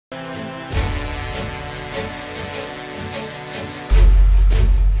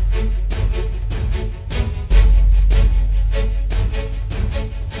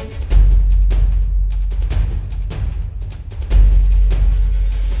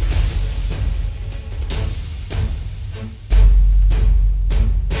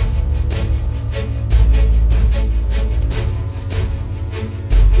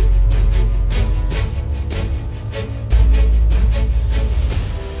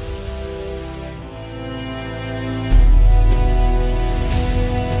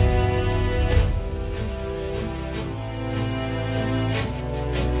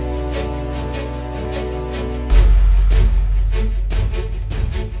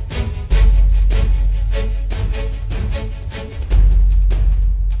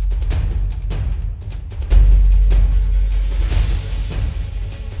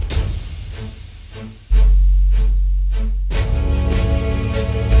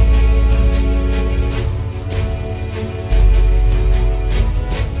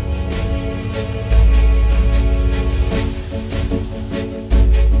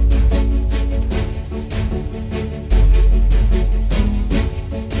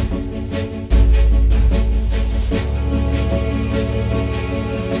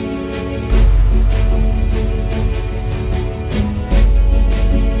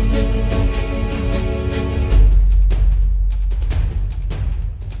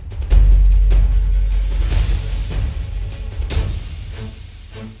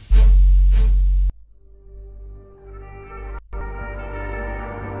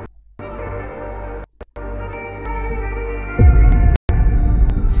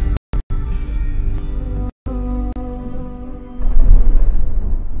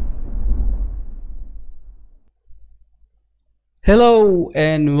Hello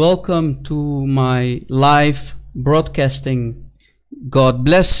and welcome to my live broadcasting. God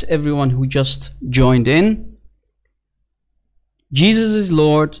bless everyone who just joined in. Jesus is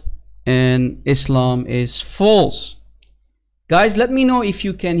Lord and Islam is false. Guys, let me know if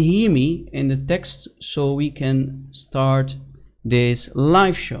you can hear me in the text so we can start this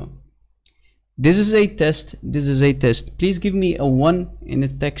live show. This is a test. Please give me a 1 in the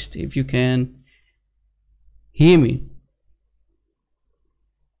text if you can hear me.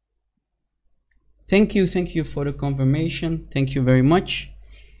 Thank you for the confirmation. Thank you very much.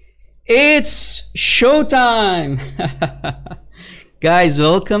 It's showtime. Guys,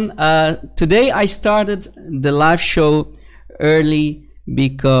 welcome. Today I started the live show early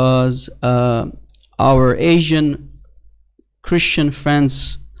because our Asian Christian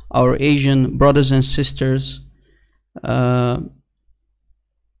friends, our Asian brothers and sisters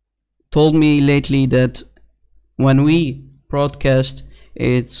told me lately that when we broadcast,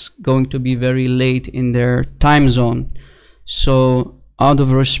 it's going to be very late in their time zone. So out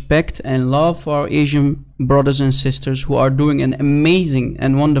of respect and love for our Asian brothers and sisters who are doing an amazing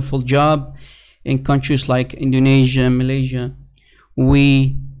and wonderful job in countries like Indonesia and Malaysia,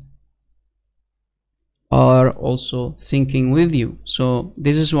 we are also thinking with you. So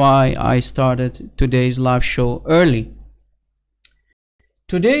this is why I started today's live show early.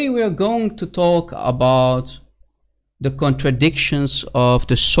 Today we are going to talk about the contradictions of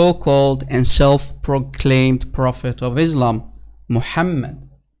the so-called and self-proclaimed Prophet of Islam, Muhammad.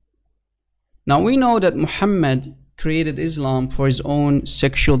 Now we know that Muhammad created Islam for his own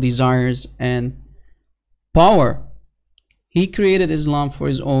sexual desires and power. He created Islam for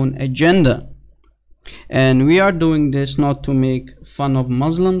his own agenda. And we are doing this not to make fun of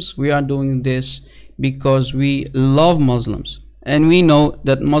Muslims. We are doing this because we love Muslims. And we know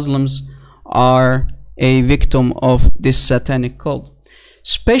that Muslims are a victim of this satanic cult,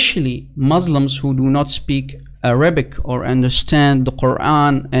 especially Muslims who do not speak Arabic or understand the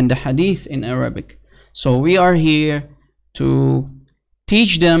Quran and the Hadith in Arabic. So we are here to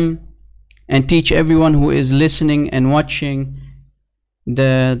teach them and teach everyone who is listening and watching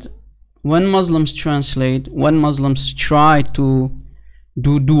that when Muslims translate, when Muslims try to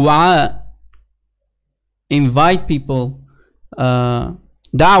do dua, invite people,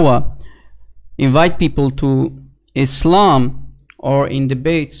 da'wah, invite people to Islam or in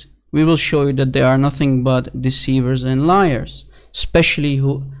debates, we will show you that they are nothing but deceivers and liars, especially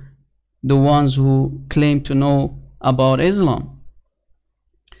the ones who claim to know about Islam.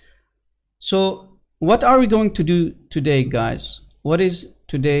 So what are we going to do today, guys? What is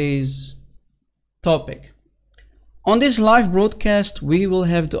today's topic? On this live broadcast, we will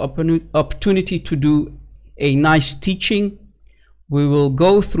have the opportunity to do a nice teaching. We will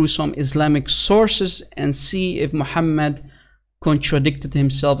go through some Islamic sources and see if Muhammad contradicted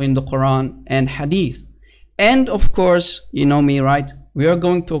himself in the Quran and Hadith. And of course, you know me, right? We are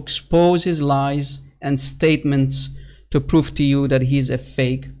going to expose his lies and statements to prove to you that he is a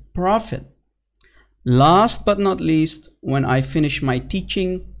fake prophet. Last but not least, when I finish my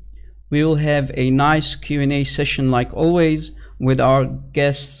teaching, we will have a nice Q&A session like always with our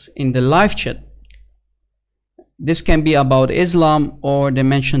guests in the live chat. This can be about Islam or the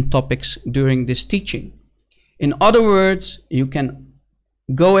mentioned topics during this teaching. In other words, you can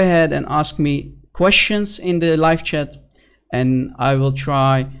go ahead and ask me questions in the live chat and I will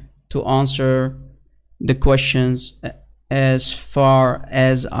try to answer the questions as far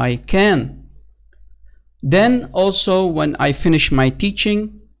as I can. Then also when I finish my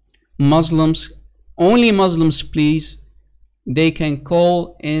teaching, Muslims, only Muslims please, they can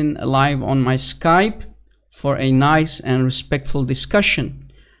call in live on my Skype for a nice and respectful discussion.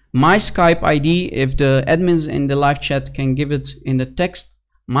 My Skype ID, if the admins in the live chat can give it in the text,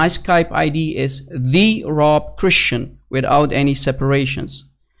 my Skype ID is the Rob Christian without any separations.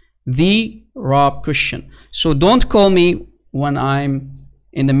 The Rob Christian. So don't call me when I'm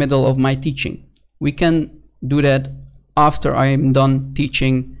in the middle of my teaching. We can do that after I am done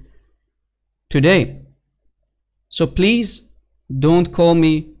teaching today. So please don't call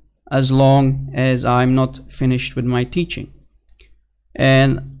me as long as I'm not finished with my teaching.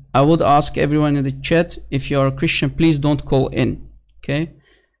 And I would ask everyone in the chat, if you're a Christian, please don't call in, okay?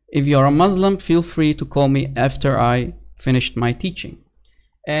 If you're a Muslim, feel free to call me after I finished my teaching.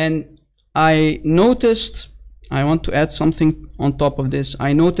 And I noticed, I want to add something on top of this.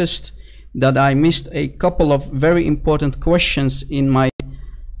 I noticed that I missed a couple of very important questions in my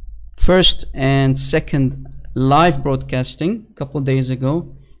first and second live broadcasting a couple days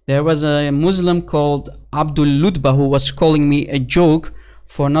ago. There was a Muslim called Abdul Ludba who was calling me a joke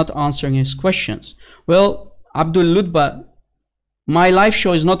for not answering his questions. Well, Abdul Ludba, my live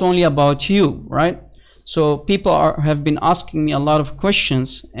show is not only about you, right? So people have been asking me a lot of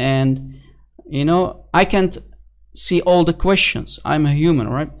questions, and you know, I can't see all the questions. I'm a human,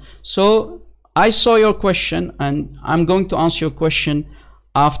 right? So I saw your question, and I'm going to answer your question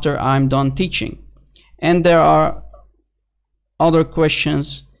after I'm done teaching. And there are other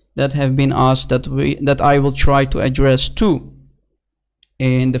questions that have been asked that I will try to address too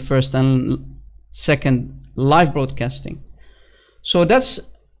in the first and second live broadcasting. So that's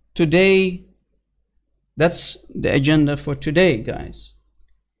today. That's the agenda for today, guys.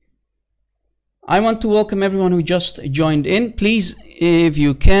 I want to welcome everyone who just joined in. Please, if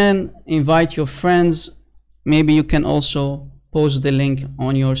you can, invite your friends. Maybe you can also post the link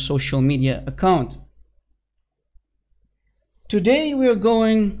on your social media account. Today we are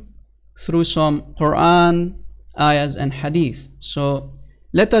going through some Quran, ayahs and hadith. So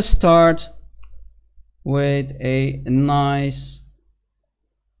let us start with a nice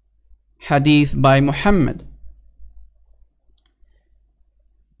hadith by Muhammad.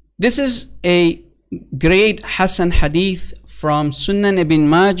 This is a great Hasan hadith from Sunan ibn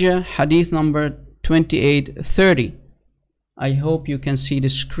Majah, hadith number 2830. I hope you can see the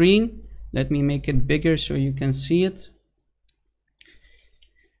screen. Let me make it bigger so you can see it.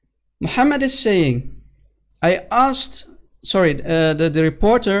 Muhammad is saying, the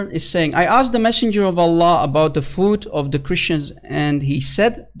reporter is saying, I asked the Messenger of Allah about the food of the Christians, and he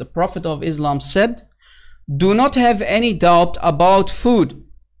said, the Prophet of Islam said, do not have any doubt about food,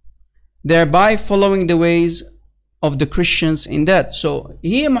 thereby following the ways of the Christians in that. So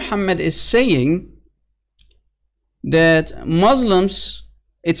here Muhammad is saying that Muslims,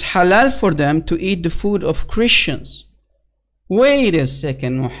 it's halal for them to eat the food of Christians. Wait a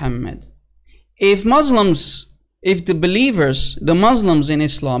second, Muhammad. If the believers, the Muslims in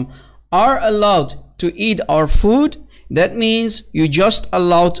Islam, are allowed to eat our food, that means you just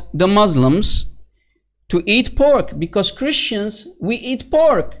allowed the Muslims to eat pork, because Christians, we eat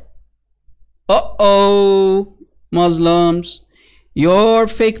pork. Uh-oh, Muslims, your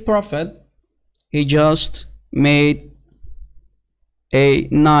fake prophet, he just made a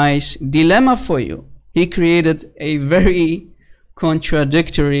nice dilemma for you. He created a very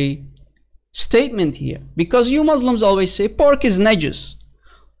contradictory statement here, because you Muslims always say pork is najis,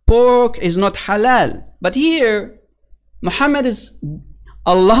 pork is not halal, but here Muhammad is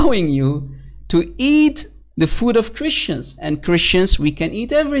allowing you to eat the food of Christians, and Christians, we can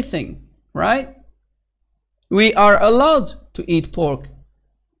eat everything, right? We are allowed to eat pork.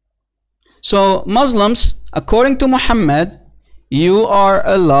 So Muslims, according to Muhammad, you are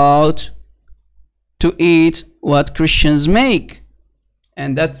allowed to eat what Christians make,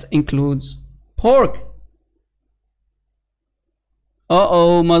 and that includes pork.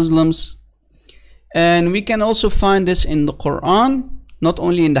 Uh-oh, Muslims. And we can also find this in the Quran, not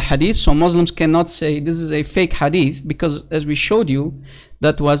only in the hadith. So Muslims cannot say this is a fake hadith, because as we showed you,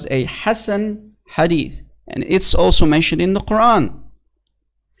 that was a Hasan hadith, and it's also mentioned in the Quran.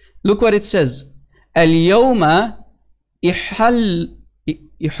 Look what it says. Al-yawma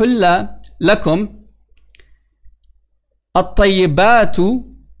ihulla lakum الطيبات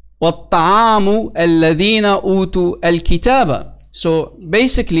والطعام الذين أوتوا الكتاب. So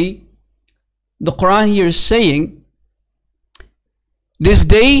basically the Quran here is saying, this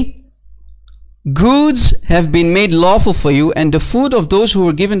day goods have been made lawful for you, and the food of those who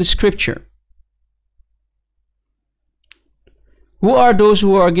were given the scripture. Who are those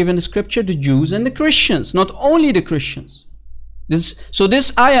who are given the scripture? The Jews and the Christians, not only the Christians. So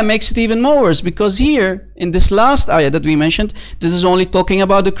this ayah makes it even more worse, because here in this last ayah that we mentioned, this is only talking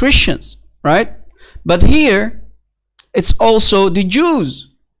about the Christians, right? But here it's also the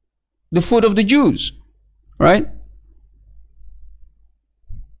Jews, the food of the Jews, right?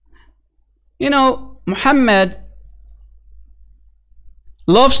 You know, Muhammad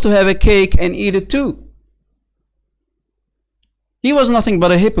loves to have a cake and eat it too. He was nothing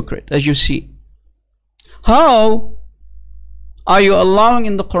but a hypocrite, as you see. How are you allowing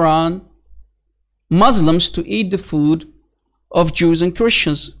in the Quran Muslims to eat the food of Jews and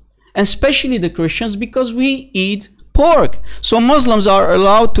Christians, and especially the Christians, because we eat pork? So Muslims are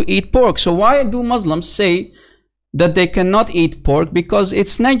allowed to eat pork. So why do Muslims say that they cannot eat pork? Because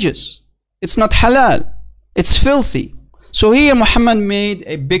it's najis, it's not halal, it's filthy. So here Muhammad made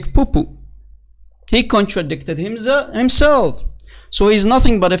a big poo-poo. He contradicted himself. So he's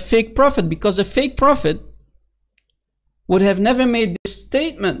nothing but a fake prophet, because a fake prophet would have never made this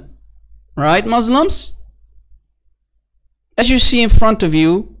statement, right, Muslims? As you see in front of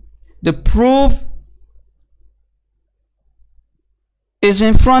you, the proof is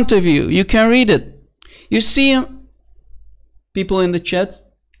in front of you. You can read it. You see people in the chat?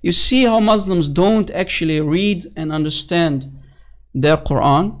 You see how Muslims don't actually read and understand their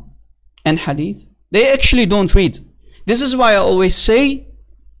Quran and Hadith? They actually don't read. This is why I always say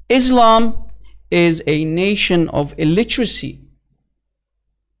Islam is a nation of illiteracy.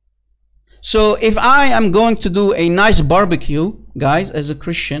 So if I am going to do a nice barbecue, guys, as a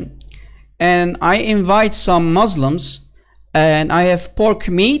Christian, and I invite some Muslims and I have pork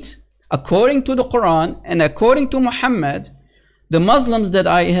meat, according to the Quran and according to Muhammad, the Muslims that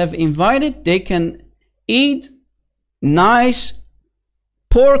I have invited, they can eat nice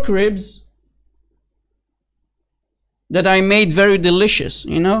pork ribs that I made very delicious,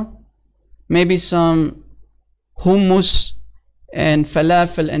 you know, maybe some hummus and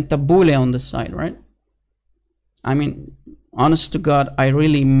falafel and tabbouleh on the side, right? I mean, honest to God, I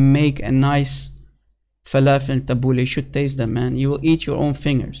really make a nice falafel and tabbouleh. You should taste them, man. You will eat your own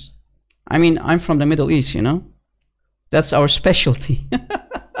fingers. I mean, I'm from the Middle East, you know. That's our specialty.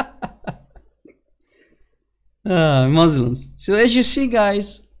 Muslims. So as you see,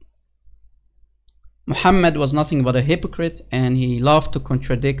 guys, Muhammad was nothing but a hypocrite, and he loved to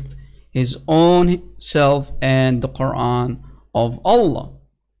contradict his own self and the Quran of Allah.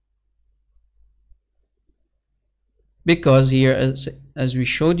 Because here, as we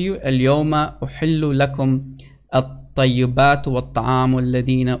showed you, اليوم أحل لكم الطيبات والطعام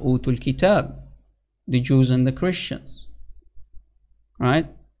الذين أوتوا الكتاب, the Jews and the Christians, right?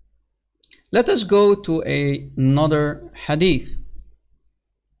 Let us go to another hadith.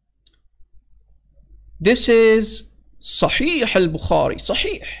 This is Sahih al-Bukhari.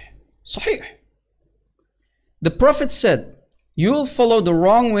 Sahih. The Prophet said, you will follow the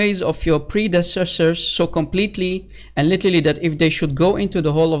wrong ways of your predecessors so completely and literally that if they should go into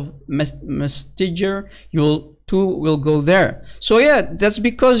the hole of Masjid, you too will go there. So yeah, that's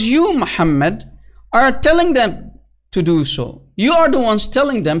because you, Muhammad, are telling them to do so. You are the ones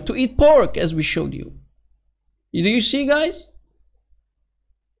telling them to eat pork, as we showed you. Do you see, guys?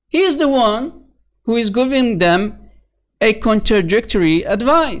 He is the one who is giving them a contradictory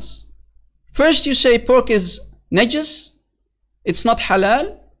advice. First you say pork is najis, it's not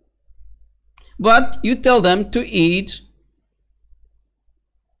halal, but you tell them to eat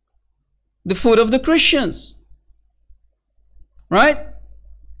the food of the Christians, right?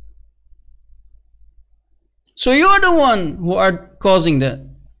 So you're the one who are causing that.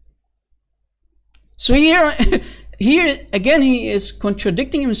 So here again he is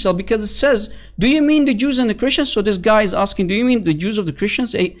contradicting himself, because it says, do you mean the Jews and the Christians? So this guy is asking, do you mean the Jews of the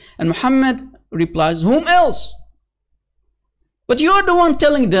Christians? And Muhammad replies, whom else? But you're the one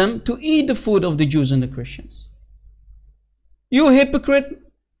telling them to eat the food of the Jews and the Christians. You hypocrite,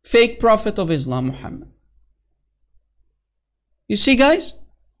 fake prophet of Islam, Muhammad. You see, guys?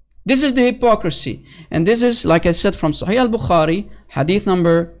 This is the hypocrisy. And this is, like I said, from Sahih al-Bukhari, hadith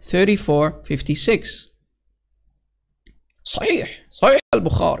number 3456. Sahih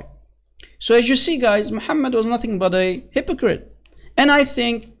al-Bukhari. So as you see, guys, Muhammad was nothing but a hypocrite. And I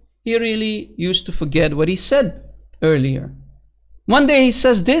think he really used to forget what he said earlier. One day he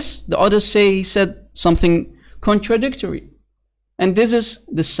says this, the others say he said something contradictory. And this is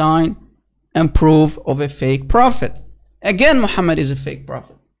the sign and proof of a fake prophet. Again, Muhammad is a fake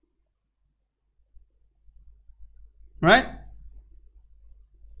prophet. Right?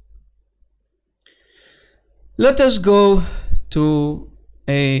 Let us go to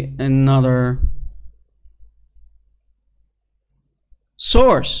another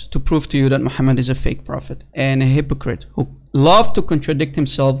source to prove to you that Muhammad is a fake prophet and a hypocrite who loved to contradict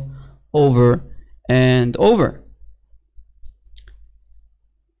himself over and over.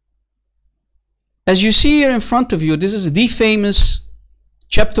 As you see here in front of you, this is the famous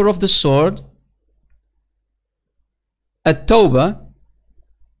chapter of the sword, At-Tawbah.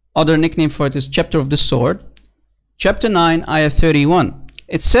 Other nickname for it is chapter of the sword. Chapter 9, ayah 31.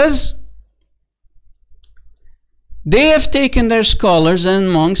 It says, they have taken their scholars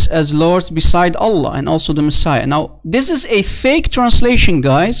and monks as lords beside Allah and also the Messiah. Now, this is a fake translation,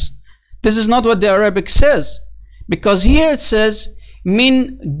 guys. This is not what the Arabic says. Because here it says,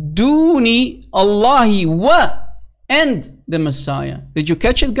 min duni Allahi wa, and the Messiah. Did you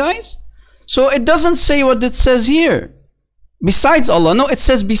catch it, guys? So it doesn't say what it says here. Besides Allah. No, it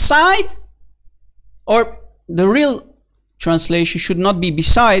says beside, or the real translation should not be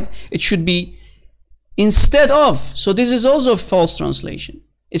beside, it should be instead of. So this is also a false translation.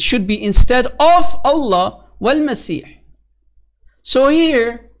 It should be instead of Allah wal Masih. So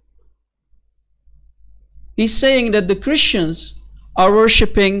here he's saying that the Christians are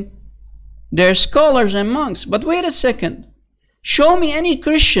worshipping their scholars and monks. But wait a second. Show me any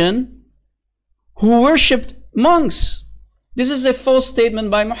Christian who worshipped monks This is a false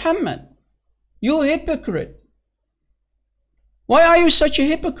statement by Muhammad. You hypocrite. Why are you such a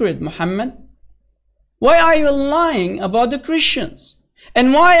hypocrite, Muhammad? Why are you lying about the Christians?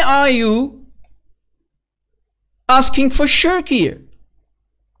 And why are you asking for shirk here?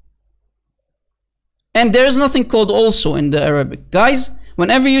 And there is nothing called also in the Arabic. Guys,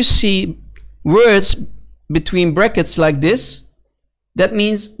 whenever you see words between brackets like this, that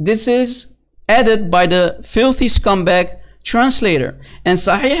means this is added by the filthy scumbag translator. And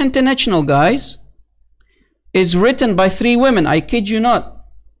Sahih International, guys, is written by 3 women. I kid you not.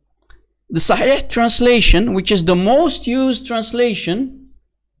 The Sahih translation, which is the most used translation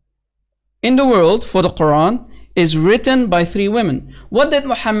in the world for the Quran, is written by 3 women. What did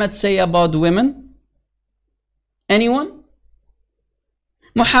Muhammad say about women? Anyone?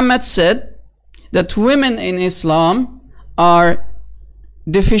 Muhammad said that women in Islam are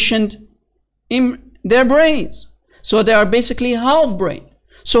deficient in their brains. So they are basically half-brained.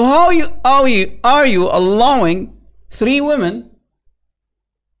 So how are you allowing 3 women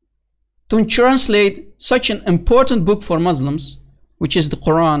to translate such an important book for Muslims, which is the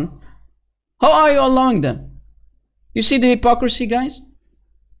Quran? How are you allowing them? You see the hypocrisy, guys?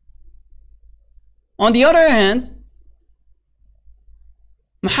 On the other hand,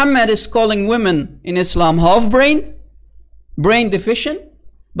 Muhammad is calling women in Islam half-brained, brain deficient,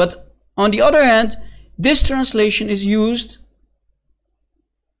 but on the other hand, this translation is used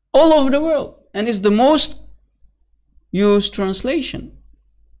all over the world and is the most used translation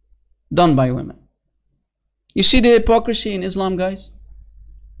done by women. You see the hypocrisy in Islam, guys?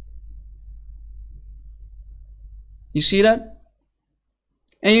 You see that?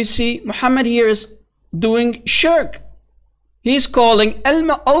 And you see Muhammad here is doing shirk. He's calling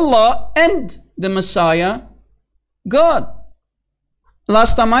Allah and the Messiah God.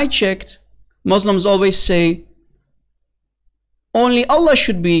 Last time I checked, Muslims always say only Allah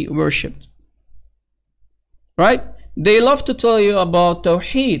should be worshipped. Right? They love to tell you about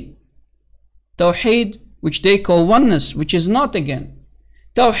Tawheed. Tawheed, which they call oneness, which is not again.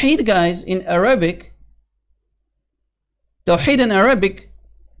 Tawheed, guys, in Arabic, Tawheed in Arabic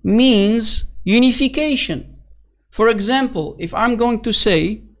means unification. For example, if I'm going to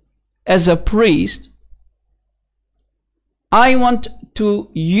say, as a priest, I want to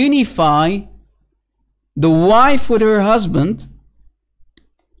unify the wife with her husband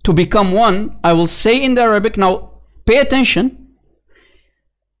to become one, I will say in the Arabic, now pay attention,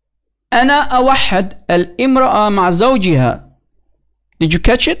 أنا أوحد الامرأة مع زوجها. Did you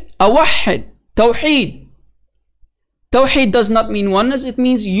catch it? أوحد. Tawheed. Tawheed does not mean oneness, it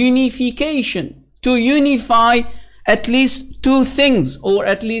means unification. To unify at least 2 things or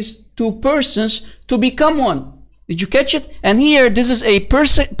at least 2 persons to become one. Did you catch it? And here, this is a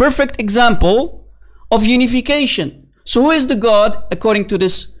perfect example of unification. So who is the God according to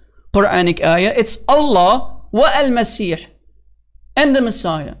this Quranic ayah? It's Allah wa al-Masih and the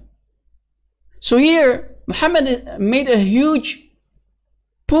Messiah. So here, Muhammad made a huge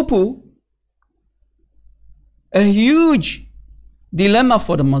poo-poo, a huge dilemma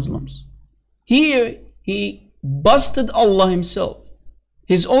for the Muslims. Here, he busted Allah himself,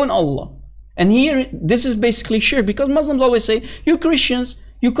 his own Allah. And here, this is basically shirk, because Muslims always say, you Christians,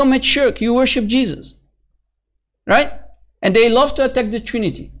 you commit shirk, you worship Jesus. Right? And they love to attack the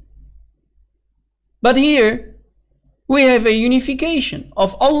Trinity. But here, we have a unification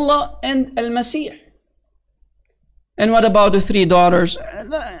of Allah and Al-Masih. And what about the 3 daughters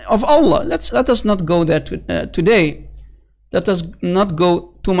of Allah? Let us not go there today. Let us not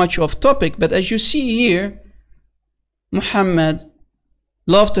go too much off topic. But as you see here, Muhammad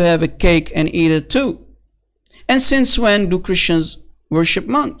loved to have a cake and eat it too. And since when do Christians worship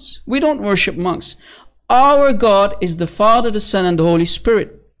monks? We don't worship monks. Our God is the Father, the Son, and the Holy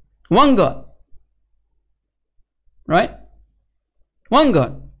Spirit. One God. Right? One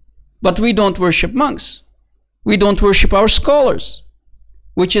God. But we don't worship monks. We don't worship our scholars,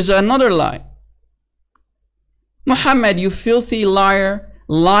 which is another lie. Muhammad, you filthy liar,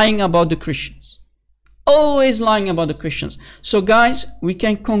 lying about the Christians. Always lying about the Christians. So guys, we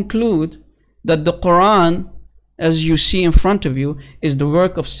can conclude that the Quran, as you see in front of you, is the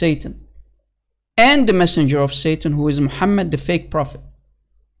work of Satan and the messenger of Satan, who is Muhammad, the fake prophet.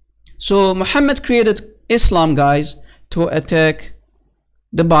 So Muhammad created Islam, guys, to attack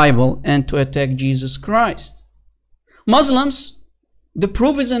the Bible and to attack Jesus Christ. Muslims, the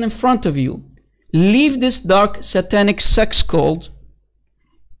proof is in front of you. Leave this dark satanic sex cult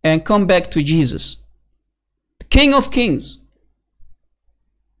and come back to Jesus, the King of Kings.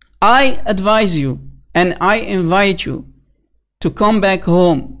 I advise you and I invite you to come back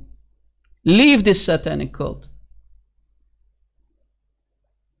home. Leave this satanic cult.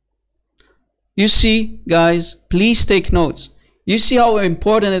 You see, guys, please take notes. You see how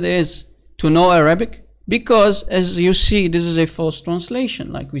important it is to know Arabic? Because, as you see, this is a false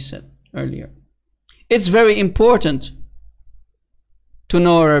translation, like we said earlier. It's very important to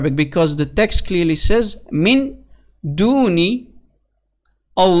know Arabic because the text clearly says, Min duni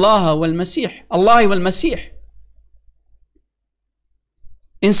Allah wal Masih. Allah wal Masih.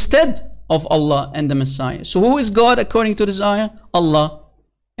 Instead of Allah and the Messiah. So who is God according to this ayah? Allah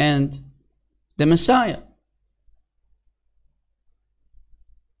and the Messiah.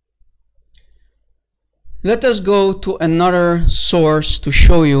 Let us go to another source to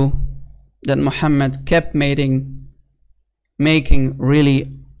show you that Muhammad kept making really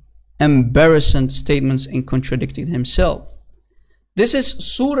embarrassing statements and contradicting himself. This is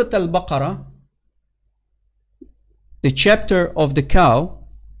Surah Al-Baqarah, the chapter of the cow.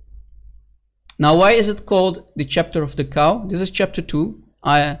 Now, why is it called the chapter of the cow? This is chapter 2,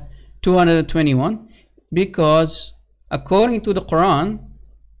 ayah 221, because according to the Quran,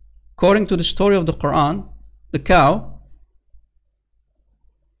 according to the story of the Quran, the cow,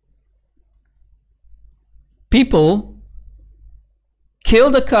 people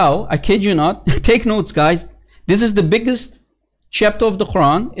killed a cow. I kid you not. Take notes, guys. This is the biggest chapter of the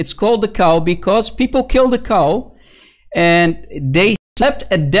Quran. It's called the cow because people killed the cow and they slapped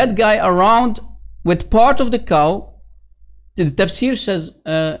a dead guy around with part of the cow. The tafsir says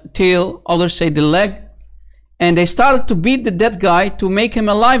tail, others say the leg, and they started to beat the dead guy to make him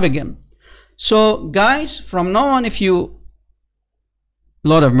alive again. So guys, from now on, if you,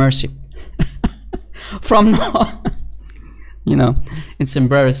 Lord of mercy, from now on, you know, it's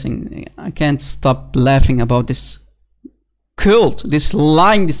embarrassing. I can't stop laughing about this cult, this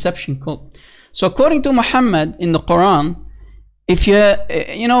lying deception cult. So according to Muhammad in the Quran, if you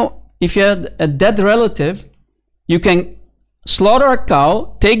had a dead relative, you can slaughter a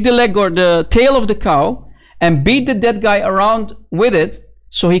cow, take the leg or the tail of the cow, and beat the dead guy around with it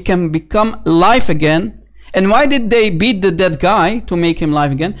so he can become alive again. And why did they beat the dead guy to make him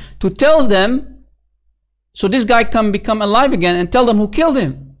alive again? To tell them, so this guy can become alive again and tell them who killed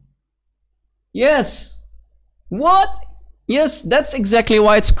him. Yes. What? Yes, that's exactly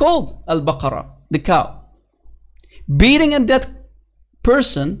why it's called Al-Baqarah, the cow. Beating a dead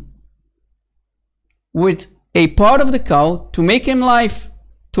person with a part of the cow to make him alive,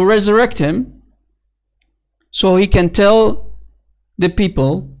 to resurrect him, so he can tell the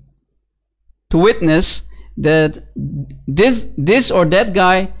people, to witness that this or that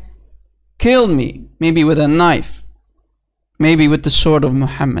guy killed me, maybe with a knife, maybe with the sword of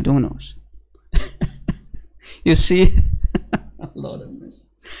Muhammad, who knows? You see? Lord of mercy.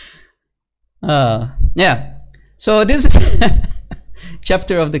 Yeah. So this is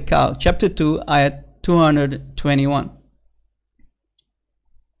chapter of the cow, chapter 2, ayat 221.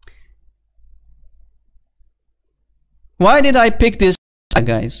 Why did I pick this,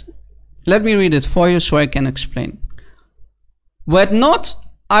 guys? Let me read it for you so I can explain. But not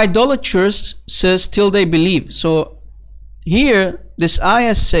idolaters says till they believe. So here this ayah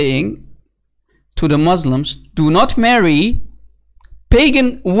is saying to the Muslims, do not marry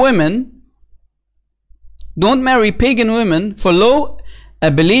pagan women. Don't marry pagan women, for lo, a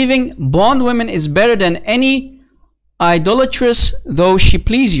believing bondwoman is better than any idolatress, though she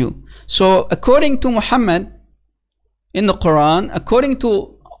please you. So according to Muhammad in the Quran, according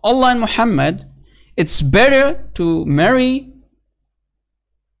to Allah and Muhammad, it's better to marry,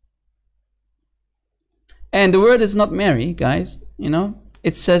 and the word is not marry, guys, you know,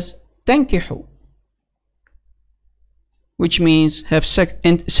 it says tankihu, which means have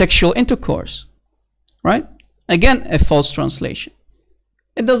sexual intercourse, right? Again, a false translation.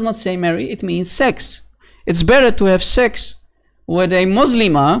 It does not say marry, it means sex. It's better to have sex with a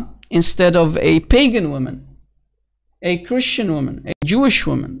Muslimah instead of a pagan woman, a Christian woman, a Jewish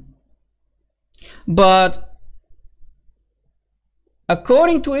woman. But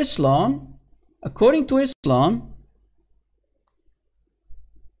according to Islam, according to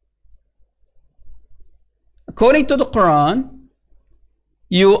the Quran,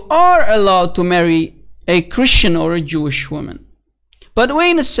 you are allowed to marry a Christian or a Jewish woman. But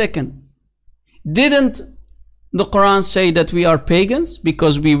wait a second, didn't the Quran say that we are pagans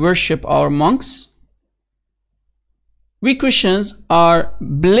because we worship our monks? We Christians are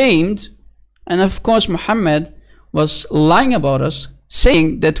blamed, and of course Muhammad was lying about us,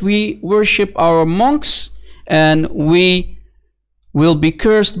 saying that we worship our monks and we will be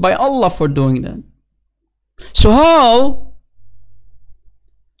cursed by Allah for doing that. So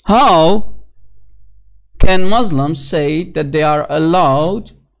how can Muslims say that they are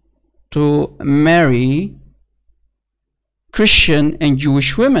allowed to marry Christian and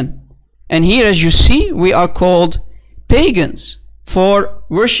Jewish women? And here, as you see, we are called pagans for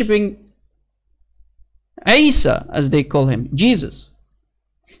worshipping Isa, as they call him, Jesus.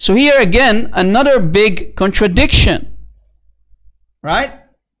 So here again, another big contradiction, right?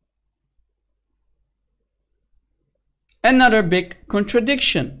 Another big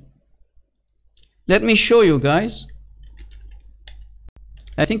contradiction. Let me show you guys.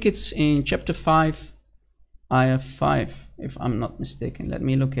 I think it's in chapter 5, ayah 5, if I'm not mistaken. Let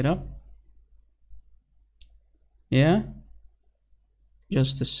me look it up. Yeah,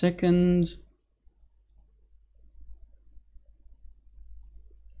 just a second.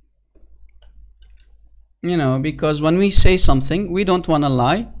 You know, because when we say something, we don't want to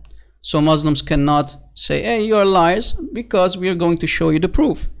lie. So Muslims cannot say, hey, you're liars, because we are going to show you the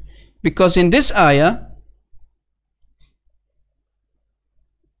proof. Because in this ayah,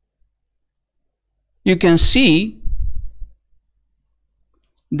 you can see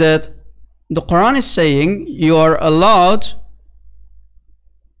that the Quran is saying you are allowed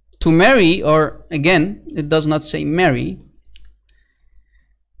to marry, or again, it does not say marry.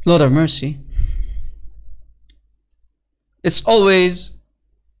 Lord have mercy. It's always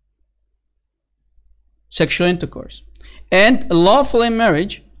sexual intercourse. And lawful in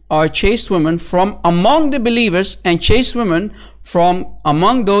marriage are chaste women from among the believers, and chaste women from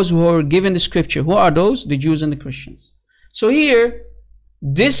among those who are given the scripture. Who are those? The Jews and the Christians. So here,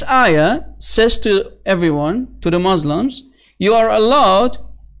 this ayah says to everyone, to the Muslims, you are allowed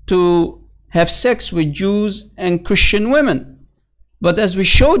to have sex with Jews and Christian women. But as we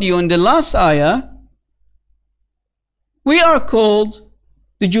showed you in the last ayah, we are called,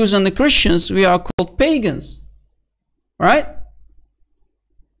 the Jews and the Christians, we are called pagans. Right?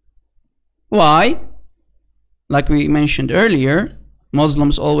 Why? Like we mentioned earlier,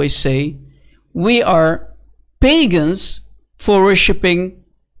 Muslims always say, we are pagans for worshipping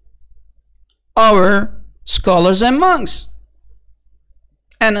our scholars and monks.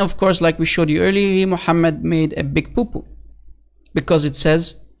 And of course, like we showed you earlier, Muhammad made a big poo-poo, because it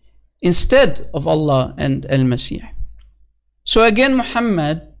says, instead of Allah and Al-Masih. So again,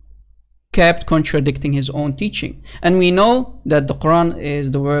 Muhammad kept contradicting his own teaching. And we know that the Quran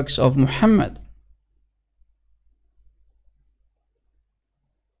is the works of Muhammad.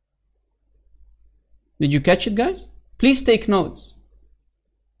 Did you catch it, guys? Please take notes.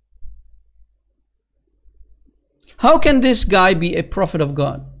 How can this guy be a prophet of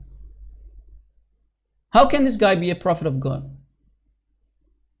God? How can this guy be a prophet of God?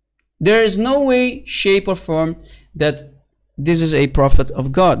 There is no way, shape, or form that this is a prophet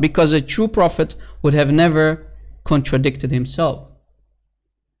of God, because a true prophet would have never contradicted himself.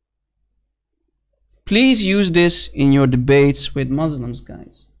 Please use this in your debates with Muslims,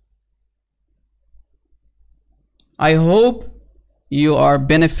 guys. I hope you are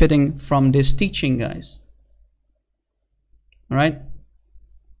benefiting from this teaching, guys. All right?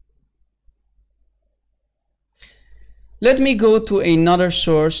 Let me go to another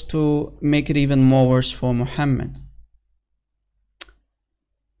source to make it even more worse for Muhammad.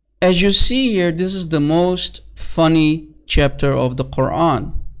 As you see here, this is the most funny chapter of the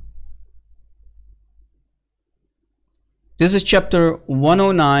Quran. This is chapter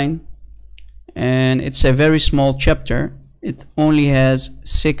 109, and it's a very small chapter. It only has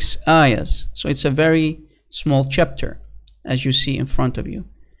 6 ayahs, so it's a very small chapter, as you see in front of you.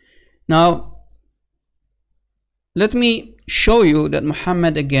 Now, let me show you that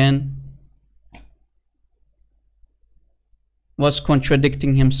Muhammad again was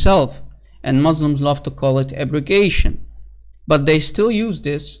contradicting himself, and Muslims love to call it abrogation, but they still use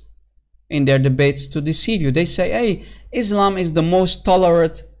this in their debates to deceive you. They say, hey, Islam is the most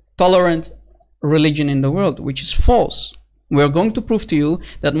tolerant religion in the world, which is false. We're going to prove to you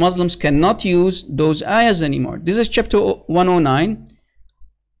that Muslims cannot use those ayahs anymore. This is chapter 109,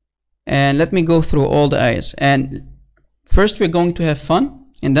 and let me go through all the ayahs. And first we're going to have fun,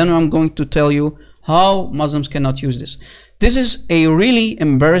 and then I'm going to tell you how Muslims cannot use this. This is a really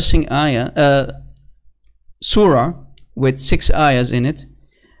embarrassing ayah, surah with 6 ayahs in it,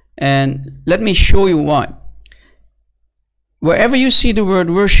 and let me show you why. Wherever you see the word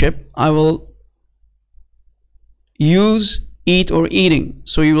worship, I will use eat or eating,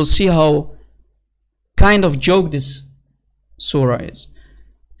 so you will see how kind of joke this surah is.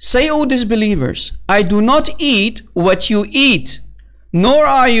 Say, O disbelievers, I do not eat what you eat, nor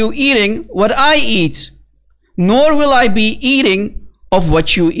are you eating what I eat, nor will I be eating of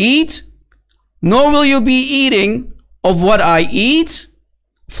what you eat, nor will you be eating of what I eat.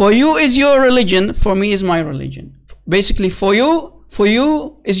 For you is your religion, for me is my religion. Basically, for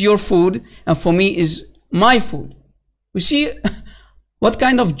you is your food, and for me is my food. We see what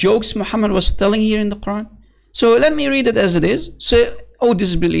kind of jokes Muhammad was telling here in the Quran? So let me read it as it is. So, O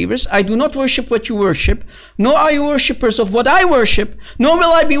disbelievers, I do not worship what you worship, nor are you worshippers of what I worship, nor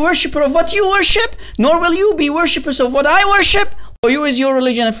will I be worshipper of what you worship, nor will you be worshippers of what I worship. For you is your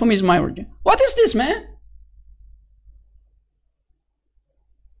religion and for me is my religion. What is this, man?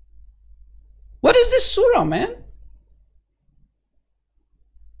 What is this surah, man?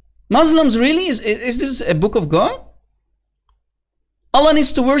 Muslims, really? Is this a book of God? Allah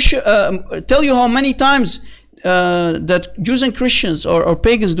needs to worship, tell you how many times that Jews and Christians or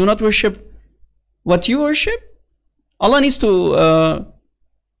pagans do not worship what you worship? Allah needs to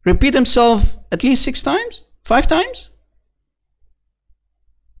repeat himself at least 6 times? 5 times?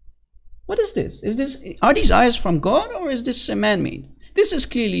 What is this? Are these ayahs from God or is this man-made? This is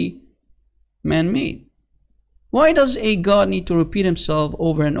clearly man-made. Why does a God need to repeat himself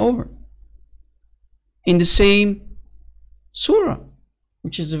over and over in the same surah,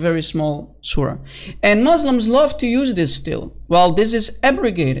 which is a very small surah? And Muslims love to use this still. Well, this is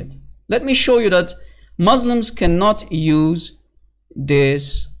abrogated. Let me show you that Muslims cannot use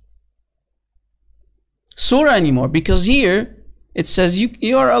this surah anymore, because here it says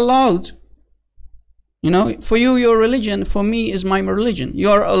you are allowed, for you your religion, for me is my religion. You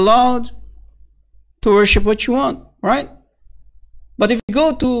are allowed to worship what you want, right? But if you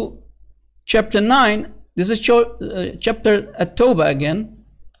go to chapter 9, this is chapter At-Tawbah again,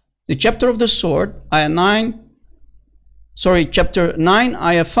 the chapter of the sword, chapter 9,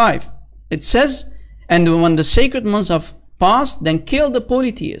 ayah 5. It says, and when the sacred months have passed, then kill the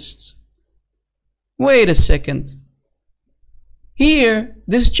polytheists. Wait a second. Here,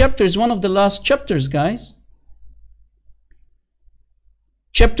 this chapter is one of the last chapters, guys.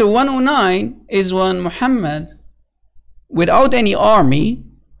 Chapter 109 is when Muhammad, without any army,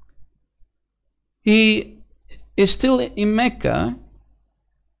 he is still in Mecca,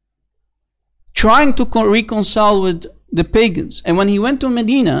 trying to reconcile with the pagans. And when he went to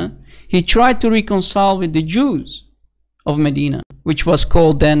Medina, he tried to reconcile with the Jews of Medina, which was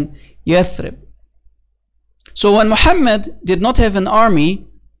called then Yathrib. So when Muhammad did not have an army,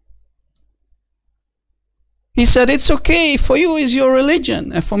 he said, it's okay, for you is your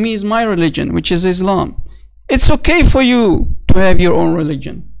religion, and for me is my religion, which is Islam. It's okay for you to have your own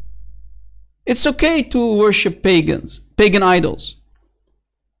religion. It's okay to worship pagan idols,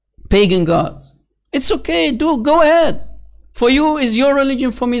 pagan gods. It's okay, go ahead. For you is your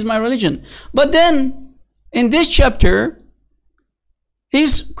religion, for me is my religion. But then, in this chapter,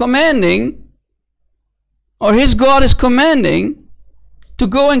 he's commanding, or his God is commanding, to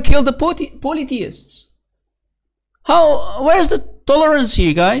go and kill the polytheists. Where's the tolerance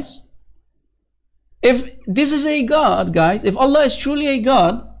here, guys? If this is a God, guys, if Allah is truly a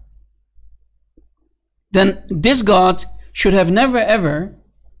God, then this God should have never ever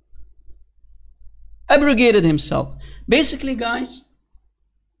abrogated himself. Basically, guys,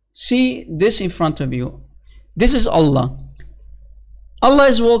 see this in front of you. This is Allah. Allah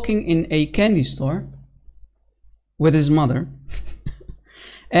is walking in a candy store with his mother.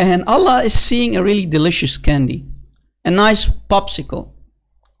 And Allah is seeing a really delicious candy, a nice popsicle,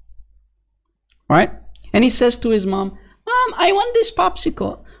 right? And he says to his mom, Mom, I want this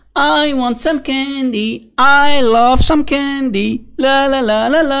popsicle. I want some candy. I love some candy. La la la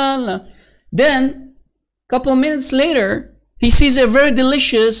la la la. Then, a couple of minutes later, he sees a very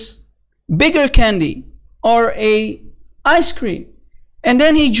delicious, bigger candy or a ice cream. And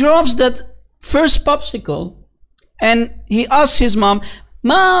then he drops that first popsicle and he asks his mom,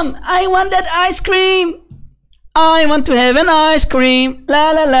 Mom, I want that ice cream. I want to have an ice cream.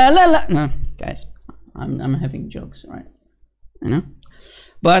 La la la la la. No, guys, I'm having jokes, right?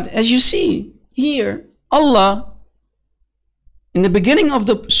 But as you see here, Allah, in the beginning of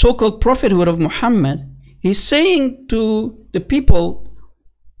the so-called prophethood of Muhammad, he's saying to the people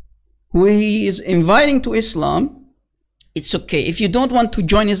who he is inviting to Islam, it's okay. If you don't want to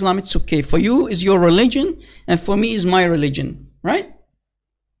join Islam, it's okay. For you is your religion, and for me is my religion, right?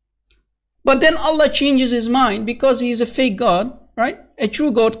 But then Allah changes his mind because he is a fake God, right? A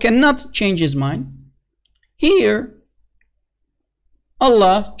true God cannot change his mind. Here,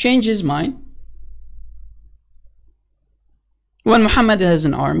 Allah changed his mind when Muhammad has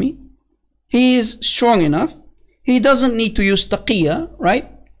an army. He is strong enough. He doesn't need to use taqiyya, right?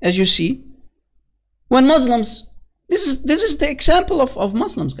 As you see. When Muslims, this is the example of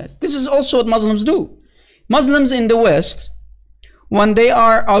Muslims, guys. This is also what Muslims do. Muslims in the West, when they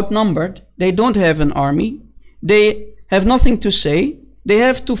are outnumbered, they don't have an army, they have nothing to say, they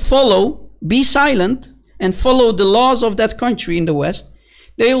have to follow, be silent, and follow the laws of that country in the West.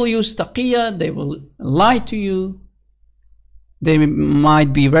 They will use taqiyya, they will lie to you, They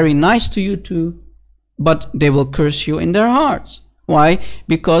might be very nice to you too, but they will curse you in their hearts. Why?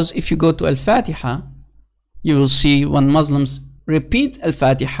 Because if you go to Al-Fatiha, you will see when Muslims repeat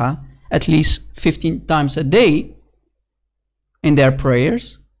Al-Fatiha at least 15 times a day in their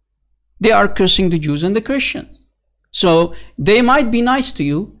prayers, they are cursing the Jews and the Christians. So they might be nice to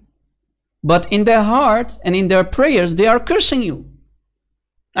you, but in their heart and in their prayers, they are cursing you.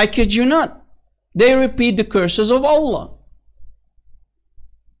 I kid you not. They repeat the curses of Allah.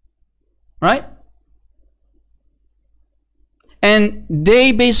 Right? And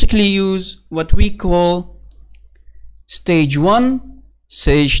they basically use what we call stage 1,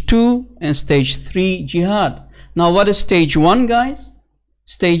 stage 2, and stage 3 jihad. Now, what is stage 1, guys?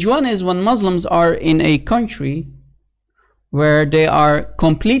 Stage 1 is when Muslims are in a country where they are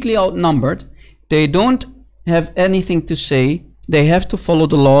completely outnumbered. They don't have anything to say. They have to follow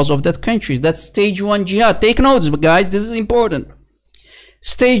the laws of that country. That's stage 1 jihad. Take notes, guys. This is important.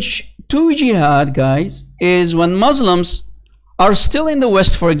 Stage 2 jihad, guys, is when Muslims are still in the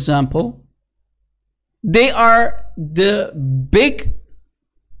West, for example. They are the big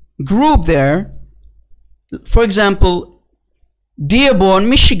group there. For example, Dearborn,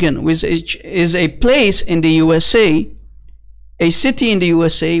 Michigan, which is a place in the USA, a city in the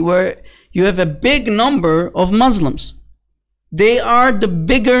USA where you have a big number of Muslims. They are the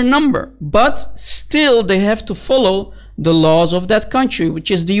bigger number, but still they have to follow the laws of that country,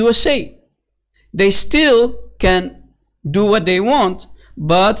 which is the USA. They still can do what they want,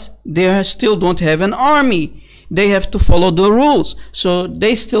 but they still don't have an army. They have to follow the rules. So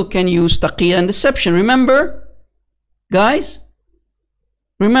they still can use taqiyya and deception. Remember, guys?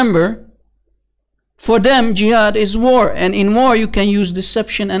 Remember, for them, jihad is war. And in war, you can use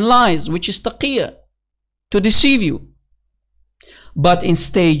deception and lies, which is taqiyya, to deceive you. But in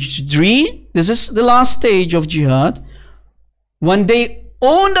stage 3, this is the last stage of jihad. When they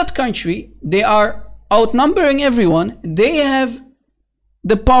own that country, they are outnumbering everyone. They have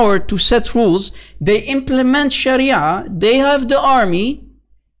the power to set rules. They implement Sharia. They have the army.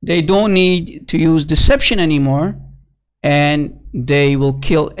 They don't need to use deception anymore. And they will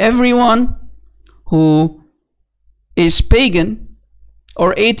kill everyone who is pagan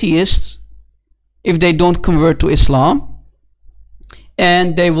or atheists if they don't convert to Islam.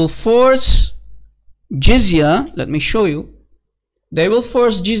 And they will force jizya. Let me show you. They will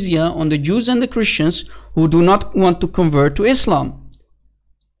force jizya on the Jews and the Christians who do not want to convert to Islam.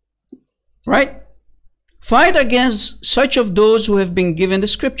 Right? Fight against such of those who have been given the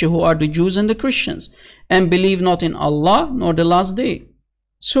scripture, who are the Jews and the Christians, and believe not in Allah nor the last day.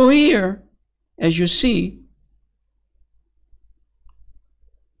 So here, as you see,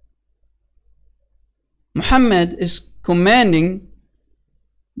 Muhammad is commanding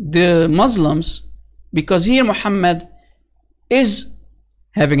the Muslims, because here Muhammad is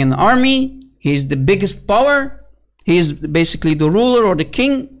having an army. He is the biggest power. He is basically the ruler or the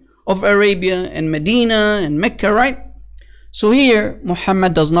king of Arabia and Medina and Mecca, right? So here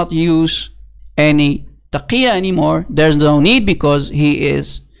Muhammad does not use any taqiyya anymore. There's no need, because he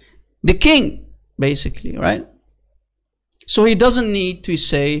is the king, basically, right? So he doesn't need to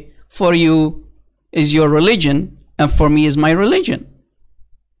say, for you is your religion and for me is my religion.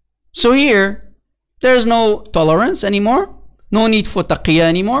 So here there's no tolerance anymore, no need for taqiyya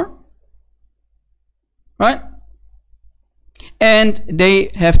anymore, right? And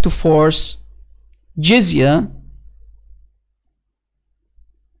they have to force jizya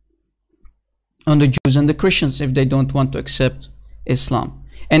on the Jews and the Christians if they don't want to accept Islam.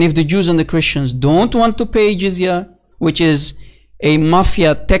 And if the Jews and the Christians don't want to pay jizya, which is a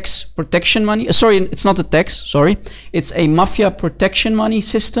mafia tax protection money, sorry, it's not a tax, sorry, it's a mafia protection money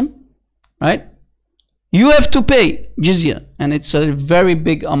system, right? You have to pay jizya, and it's a very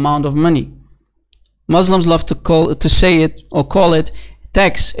big amount of money. Muslims love to say it or call it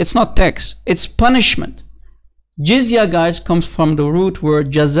tax. It's not tax, it's punishment. Jizya, guys, comes from the root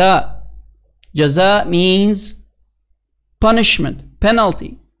word jaza. Jaza means punishment,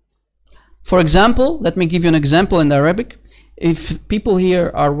 penalty. For example, let me give you an example in Arabic. If people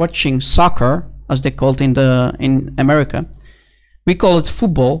here are watching soccer, as they call it in America, we call it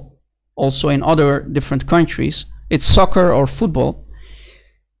football. Also in other different countries, it's soccer or football.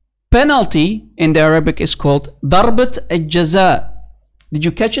 Penalty in the Arabic is called darbat al-jaza. Did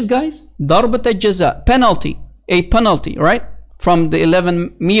you catch it, guys? Darbat al-jaza, penalty, a penalty, right? From the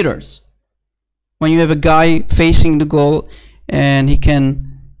 11 meters. When you have a guy facing the goal and he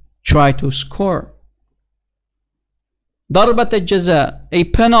can try to score. Darbat al-jaza, a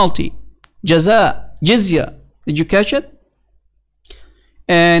penalty. Jaza, jizya. Did you catch it?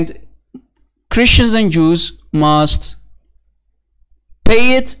 And Christians and Jews must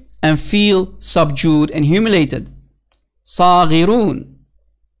pay it and feel subdued and humiliated. صاغرون.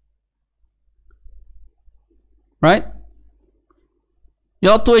 Right?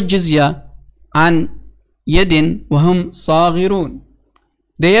 يعطوا الجزية عن يد وهم صاغرون.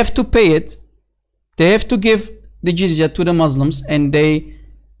 They have to pay it. They have to give the jizya to the Muslims, and they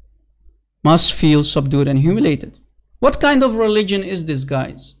must feel subdued and humiliated. What kind of religion is this,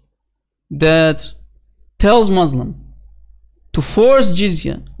 guys, that tells Muslim to force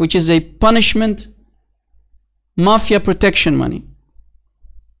jizya, which is a punishment, mafia protection money?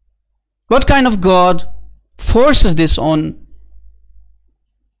 What kind of God forces this on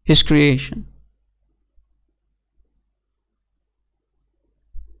his creation?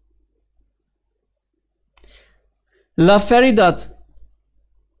 La Feridat,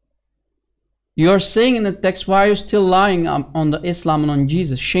 you are saying in the text, why are you still lying on the Islam and on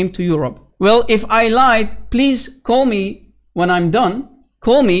Jesus? Shame to Europe. Well, if I lied, please call me when I'm done.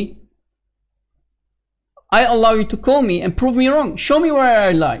 Call me. I allow you to call me and prove me wrong. Show me where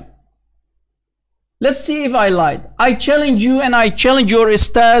I lied. Let's see if I lied. I challenge you, and I challenge your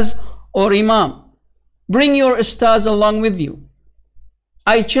ustaz or imam. Bring your ustaz along with you.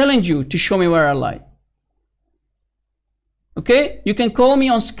 I challenge you to show me where I lied. Okay? You can call me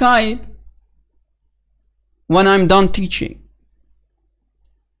on Skype when I'm done teaching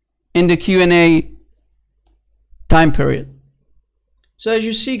in the Q&A time period. So as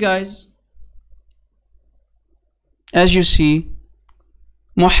you see, guys, as you see,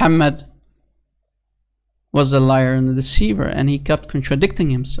 Muhammad was a liar and a deceiver, and he kept contradicting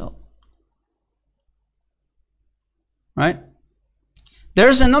himself. Right?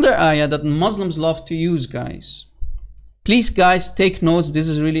 There's another ayah that Muslims love to use, guys. Please, guys, take notes. This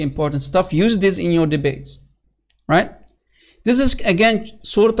is really important stuff. Use this in your debates. Right? This is again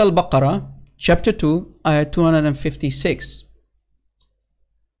Surah Al-Baqarah, chapter 2, ayah 256.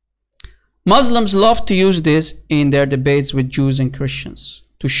 Muslims love to use this in their debates with Jews and Christians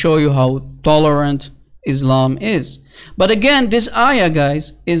to show you how tolerant Islam is. But again, this ayah,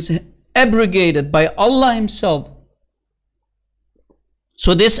 guys, is abrogated by Allah Himself.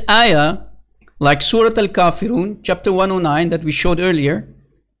 So this ayah, like Surah Al-Kafirun, chapter 109 that we showed earlier,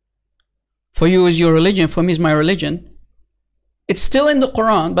 for you is your religion, for me is my religion, it's still in the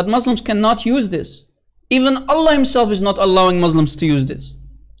Quran, but Muslims cannot use this. Even Allah Himself is not allowing Muslims to use this.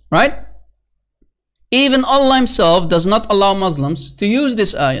 Right? Even Allah Himself does not allow Muslims to use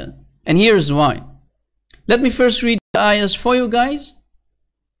this ayah. And here's why. Let me first read the ayahs for you, guys.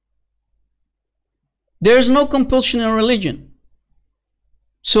 There is no compulsion in religion.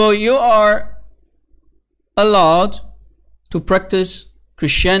 So you are allowed to practice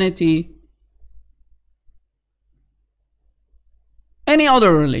Christianity, any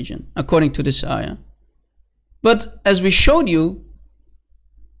other religion, according to this ayah. But as we showed you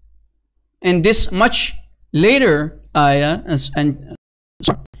in this much later ayah, that's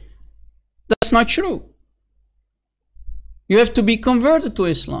not true. You have to be converted to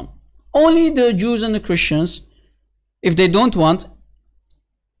Islam. Only the Jews and the Christians, if they don't want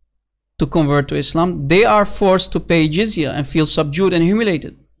to convert to Islam, they are forced to pay jizya and feel subdued and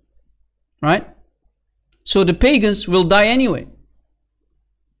humiliated. Right? So the pagans will die anyway.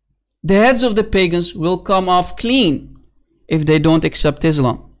 The heads of the pagans will come off clean if they don't accept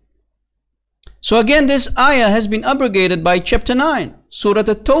Islam. So again, this ayah has been abrogated by chapter 9, Surah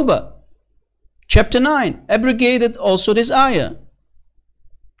At-Tawbah. Chapter 9 abrogated also this ayah.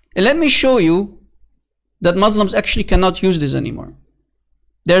 And let me show you that Muslims actually cannot use this anymore.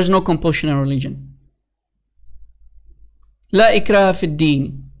 There is no compulsion in religion. La ikraha fi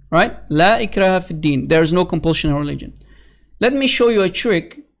din. Right? La ikraha fi din. There is no compulsion in religion. Let me show you a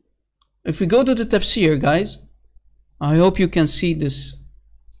trick. If we go to the tafsir, guys, I hope you can see the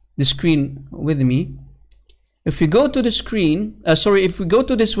screen with me. If we go to the screen, if we go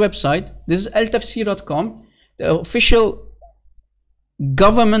to this website, this is altafsir.com, the official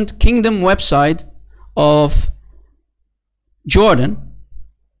government kingdom website of Jordan.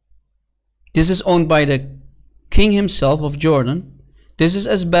 This is owned by the king himself of Jordan. This is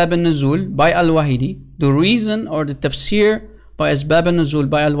Asbab al-Nuzul by Al-Wahidi. The reason, or the tafsir by Asbab al-Nuzul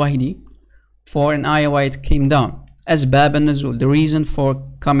by Al-Wahidi for an ayah why it came down. Asbab al-Nuzul, the reason for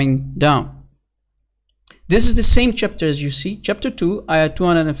coming down. This is the same chapter as you see, chapter 2, ayah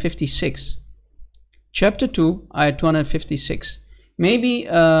 256. Chapter 2, ayah 256. Maybe if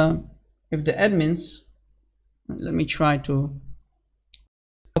the admins, let me try to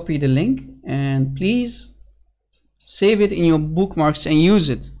copy the link, and please save it in your bookmarks and use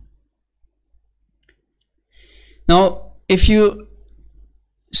it. Now, if you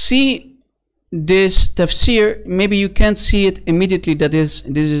see this tafsir, maybe you can't see it immediately that this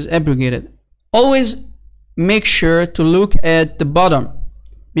is abrogated. Always make sure to look at the bottom,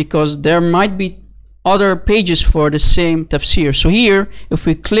 because there might be other pages for the same tafsir. So here, if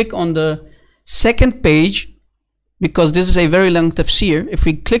we click on the second page, because this is a very long tafsir, if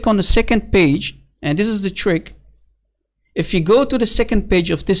we click on the second page, and this is the trick, if you go to the second page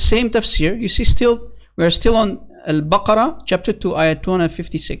of this same tafsir, you see we're still on Al-Baqarah chapter 2 ayah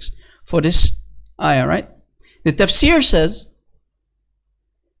 256 for this ayah, right? The tafsir says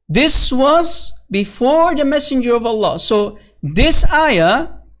this was before the messenger of Allah. So this ayah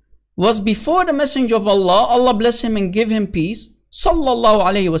was before the messenger of Allah, Allah bless him and give him peace, sallallahu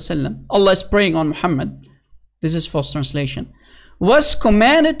alayhi wasallam. Allah is praying on Muhammad. This is false translation. Was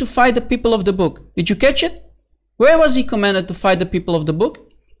commanded to fight the people of the book. Did you catch it? Where was he commanded to fight the people of the book?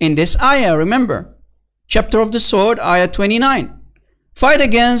 In this ayah, remember. Chapter of the sword, ayah 29. Fight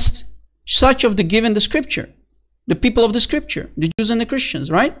against such of the given the scripture. The people of the scripture. The Jews and the Christians,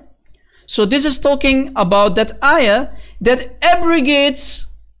 right? So this is talking about that ayah that abrogates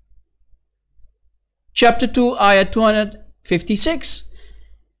chapter 2, ayah 256.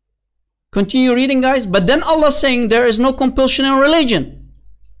 Continue reading, guys. But then Allah saying there is no compulsion in religion.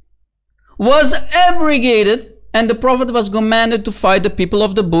 Was abrogated, and the Prophet was commanded to fight the people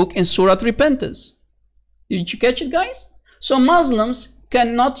of the book in Surah Repentance. Did you catch it, guys? So Muslims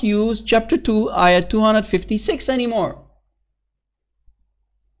cannot use chapter 2, ayah 256 anymore.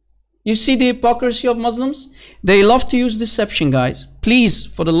 You see the hypocrisy of Muslims? They love to use deception, guys. Please,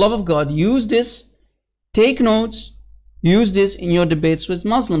 for the love of God, use this. Take notes. Use this in your debates with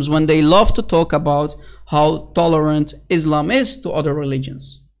Muslims when they love to talk about how tolerant Islam is to other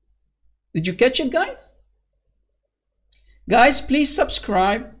religions. Did you catch it, guys? Guys, please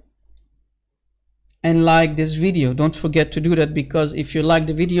subscribe and like this video. Don't forget to do that, because if you like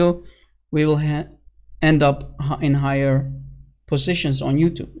the video, we will end up in higher positions on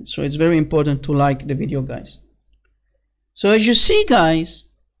YouTube. So it's very important to like the video, guys. So as you see, guys,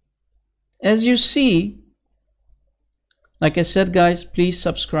 like I said, guys, please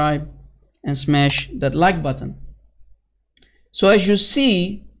subscribe and smash that like button. So as you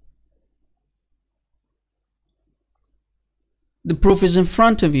see, the proof is in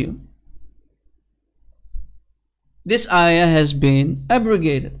front of you. This ayah has been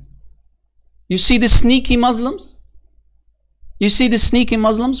abrogated. You see the sneaky Muslims? You see the sneaky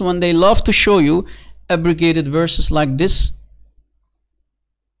Muslims when they love to show you abrogated verses like this?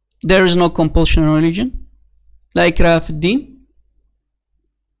 There is no compulsion in religion. La ikraha fi din.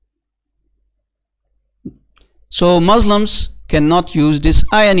 So Muslims cannot use this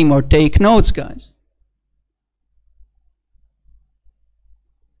ayah anymore. Take notes, guys.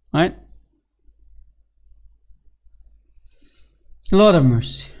 Right? Lord of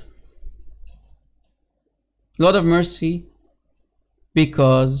mercy. Lord of mercy,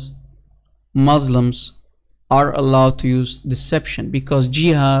 because Muslims are allowed to use deception, because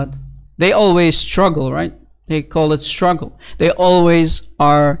jihad, they always struggle, right? They call it struggle. They always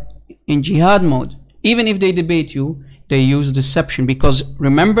are in jihad mode. Even if they debate you, they use deception, because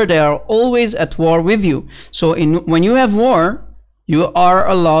remember, they are always at war with you. So when you have war, you are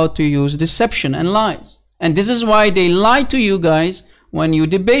allowed to use deception and lies. And this is why they lie to you guys when you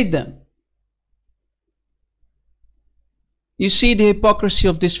debate them. You see the hypocrisy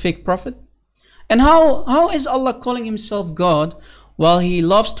of this fake prophet? And how is Allah calling himself God while he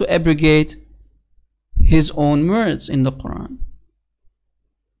loves to abrogate his own words in the Quran?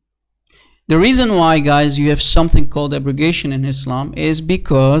 The reason why, guys, you have something called abrogation in Islam is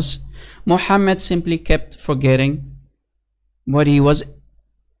because Muhammad simply kept forgetting what he was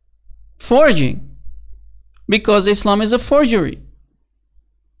forging, because Islam is a forgery,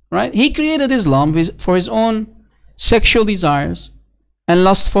 right? He created Islam for his own sexual desires and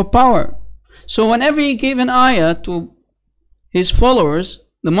lust for power. So whenever he gave an ayah to his followers,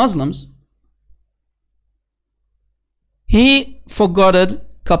 the Muslims, he forgot it a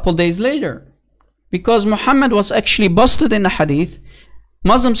couple days later, because Muhammad was actually busted in the hadith.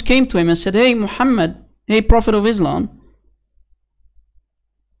 Muslims came to him and said, "Hey Muhammad, hey Prophet of Islam,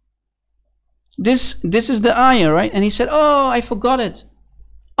 this is the ayah, right?" And he said, "Oh, I forgot it.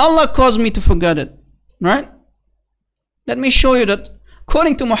 Allah caused me to forget it," right? Let me show you that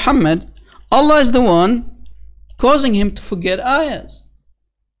according to Muhammad, Allah is the one causing him to forget ayahs.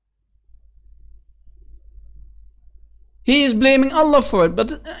 He is blaming Allah for it.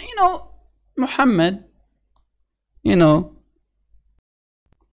 But Muhammad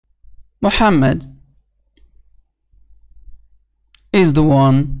is the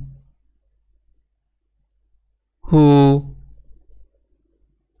one who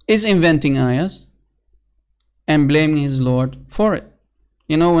is inventing ayahs and blaming his Lord for it.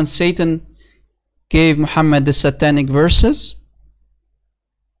 You know, when Satan gave Muhammad the satanic verses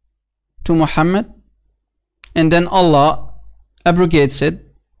to Muhammad, and then Allah abrogates it.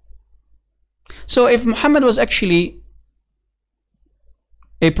 So if Muhammad was actually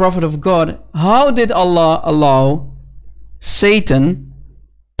a prophet of God, how did Allah allow Satan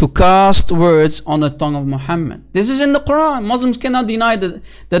to cast words on the tongue of Muhammad? This is in the Quran. Muslims cannot deny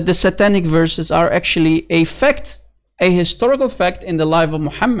that the satanic verses are actually a fact, a historical fact in the life of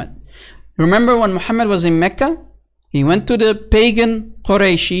Muhammad. Remember when Muhammad was in Mecca, he went to the pagan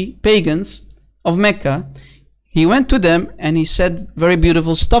Qurayshi, pagans of Mecca. He went to them and he said very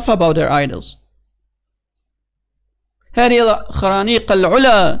beautiful stuff about their idols. هذه الخرانيق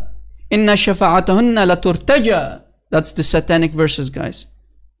العلا إن شفاعتهن لترتجى. That's the satanic verses, guys.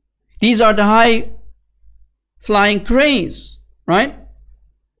 These are the high flying cranes, right?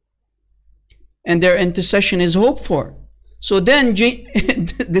 And their intercession is hoped for. So then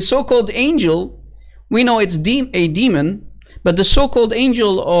the so-called angel, we know it's a demon, but the so-called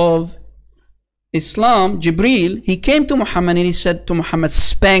angel of Islam, Jibreel, he came to Muhammad and he said to Muhammad,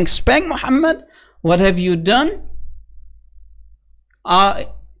 spank Muhammad, what have you done? I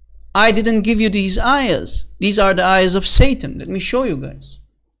didn't give you these ayahs. These are the ayahs of Satan. Let me show you guys.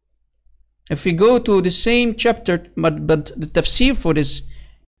 If we go to the same chapter, but the tafsir for this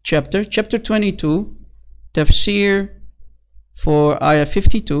chapter, chapter 22, tafsir for ayah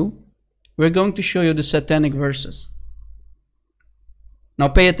 52, we're going to show you the satanic verses. Now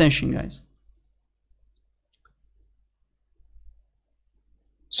pay attention, guys.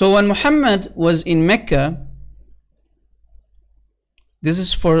 So when Muhammad was in Mecca, this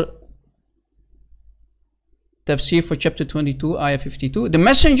is for tafsir for chapter 22, ayah 52. The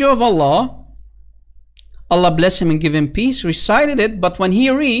messenger of Allah, Allah bless him and give him peace, recited it, but when he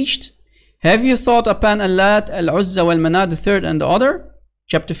reached, have you thought upon Al-Lat, Al-Uzza, Wal-Manat, the third and the other?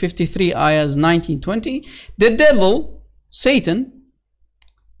 Chapter 53, ayahs 19-20. The devil, Satan,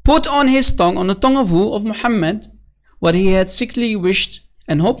 put on his tongue, on the tongue of who? Of Muhammad, what he had secretly wished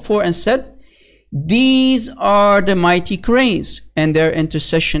and hoped for, and said, these are the mighty cranes, and their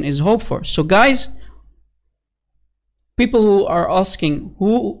intercession is hoped for. So guys, people who are asking,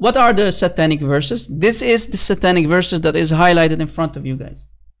 what are the satanic verses? This is the satanic verses that is highlighted in front of you guys.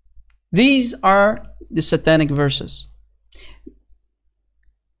 These are the satanic verses.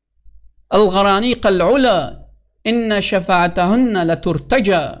 Al-Gharaniq al-Ula, inna shafa'atahunna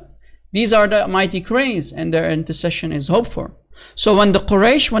laturtaja. These are the mighty cranes, and their intercession is hoped for. So when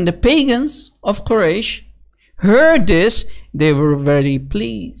the pagans of Quraysh heard this, they were very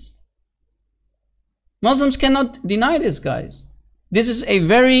pleased. Muslims cannot deny this, guys. This is a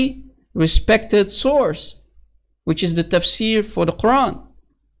very respected source, which is the tafsir for the Quran.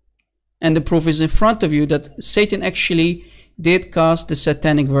 And the proof is in front of you that Satan actually did cast the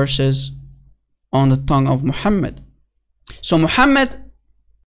satanic verses on the tongue of Muhammad. So Muhammad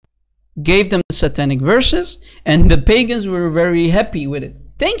gave them the satanic verses, and the pagans were very happy with it.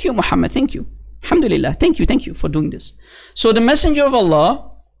 Thank you, Muhammad, thank you. Alhamdulillah, thank you for doing this. So the messenger of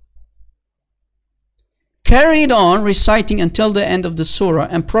Allah carried on reciting until the end of the surah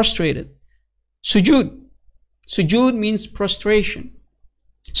and prostrated. Sujood. Sujood means prostration.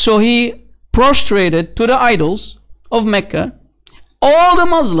 So he prostrated to the idols of Mecca. All the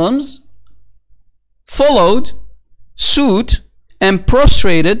Muslims followed suit and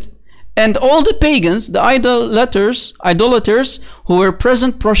prostrated, and all the pagans, the idolaters who were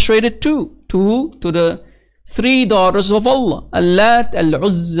present, prostrated too. To who? To the three daughters of Allah, Al-Lat,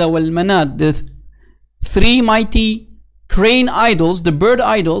 Al-Uzza, Wal-Manat, the three mighty crane idols, the bird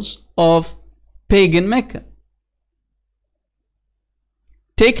idols of pagan Mecca.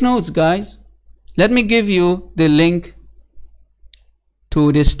 Take notes, guys. Let me give you the link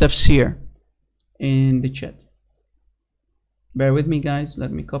to this tafsir in the chat. Bear with me, guys.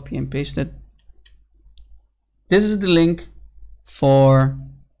 Let me copy and paste it. This is the link for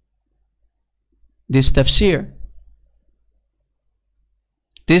this tafsir.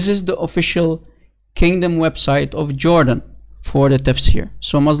 This is the official kingdom website of Jordan for the tafsir.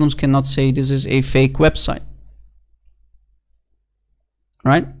 So Muslims cannot say this is a fake website.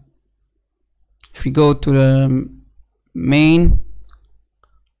 Right? If we go to the main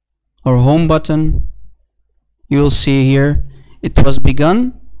or home button, you will see here, it was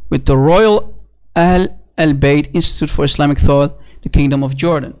begun with the Royal Ahl al-Bayt Institute for Islamic Thought, the Kingdom of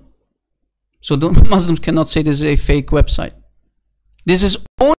Jordan. So the Muslims cannot say this is a fake website. This is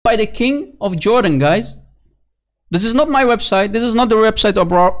owned by the King of Jordan, guys. This is not my website. This is not the website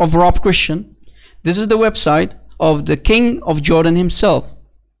of Rob Christian. This is the website of the King of Jordan himself.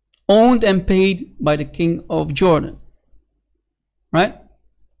 owned and paid by the king of Jordan. Right?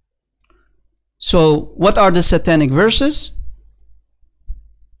 So what are the satanic verses?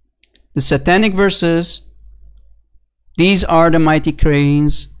 The satanic verses, these are the mighty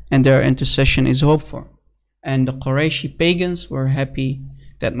cranes, and their intercession is hoped for. And the Qurayshi pagans were happy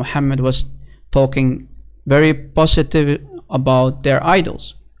that Muhammad was talking very positive about their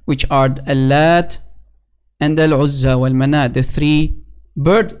idols, which are Al-Lat and Al-Uzza wal-Manat, the three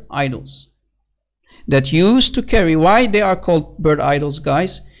bird idols that used to carry. Why they are called bird idols,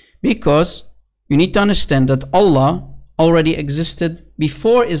 guys? Because you need to understand that Allah already existed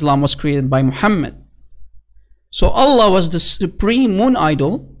before Islam was created by Muhammad. So Allah was the supreme moon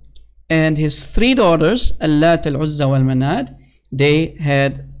idol, and his three daughters, Al-Lat, Al-Uzza wal-Manat, they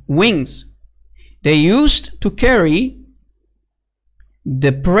had wings. They used to carry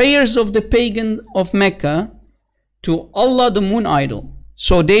the prayers of the pagan of Mecca to Allah, the moon idol.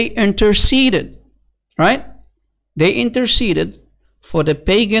 So they interceded, right? They interceded for the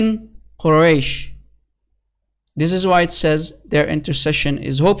pagan Quraysh. This is why it says their intercession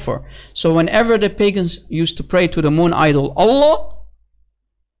is hoped for. So whenever the pagans used to pray to the moon idol Allah,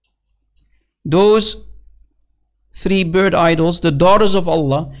 those three bird idols, the daughters of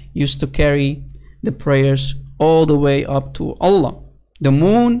Allah, used to carry the prayers all the way up to Allah, the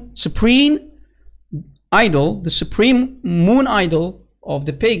moon supreme idol, the supreme moon idol of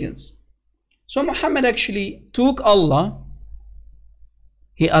the pagans. So Muhammad actually took Allah,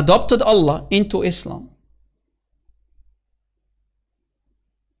 he adopted Allah into Islam.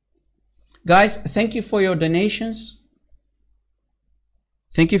 Guys, thank you for your donations.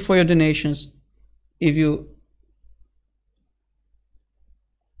 Thank you for your donations. If you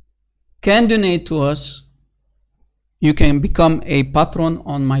can donate to us, you can become a patron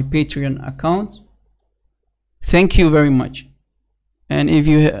on my Patreon account. Thank you very much. And if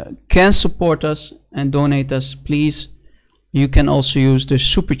you can support us and donate us, please, you can also use the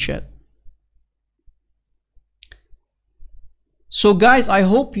super chat. So guys, I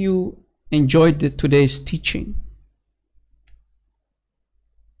hope you enjoyed today's teaching.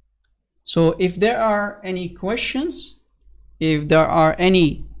 So if there are any questions, if there are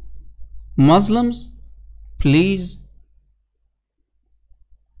any Muslims, please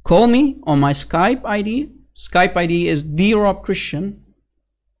call me on my Skype ID. Skype ID is TheRobChristian.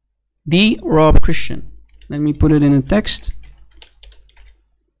 TheRobChristian. Let me put it in a text.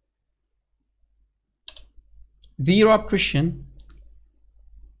 TheRobChristian.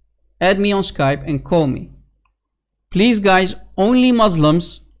 Add me on Skype and call me. Please guys, only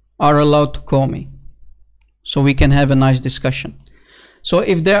Muslims are allowed to call me, so we can have a nice discussion. So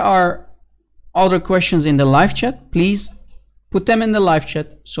if there are other questions in the live chat, please put them in the live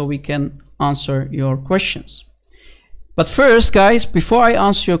chat so we can answer your questions. But first guys, before I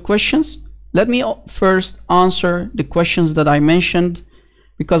answer your questions, let me first answer the questions that I mentioned,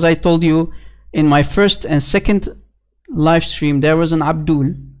 because I told you in my first and second live stream there was an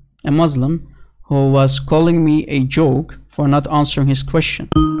Abdul, a Muslim, who was calling me a joke for not answering his question.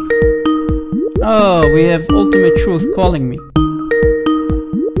 Oh, we have Ultimate Truth calling me.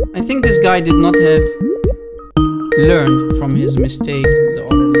 I think this guy did not have learned from his mistake the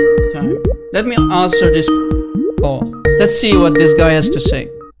other time. Let me answer this call. Let's see what this guy has to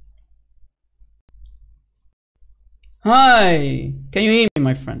say. Hi, can you hear me,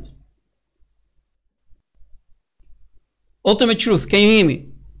 my friend? Ultimate Truth, can you hear me?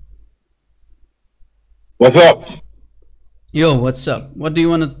 What's up? Yo, what's up? What do you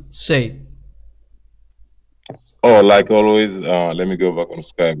want to say? Oh, like always, let me go back on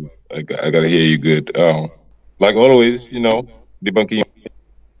Skype. I gotta hear you good. Like always, you know, debunking.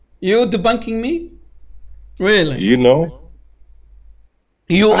 You debunking me? Really? You know?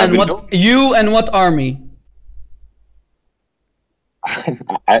 You and what? You and what army?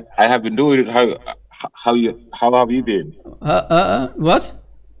 I have been doing it. How have you been? What?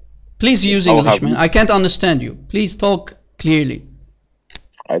 Please use English, man. I can't understand you. Please talk clearly.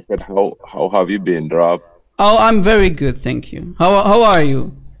 I said, how have you been, Rob? Oh, I'm very good, thank you. How are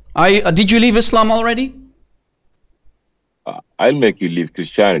you? Did you leave Islam already? I'll make you leave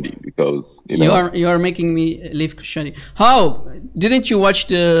Christianity because you know you are making me leave Christianity. How? Didn't you watch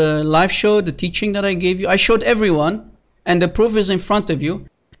the live show, the teaching that I gave you? I showed everyone, and the proof is in front of you,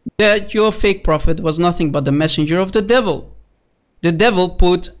 that your fake prophet was nothing but the messenger of the devil. The devil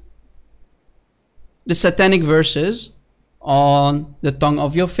put the satanic verses on the tongue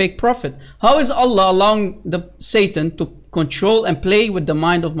of your fake prophet. How is Allah allowing Satan to control and play with the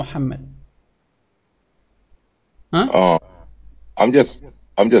mind of Muhammad? Huh? I'm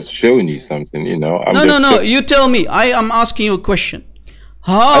just showing you something, you know. No. You tell me. I am asking you a question.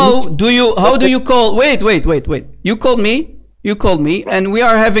 How do you call? Wait. You called me, and we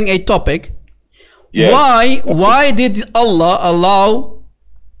are having a topic. Yes. Why did Allah allow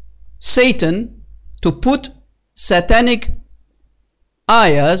Satan to put satanic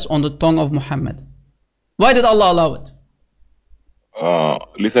ayahs on the tongue of Muhammad? Why did Allah allow it?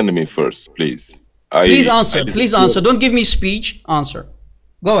 Listen to me first, please. Please answer. Don't give me speech. Answer.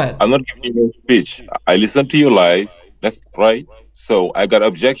 Go ahead. I'm not giving you a speech. I listened to your live. That's right. So I got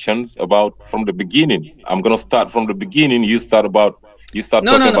objections about from the beginning. I'm gonna start from the beginning. You start. No.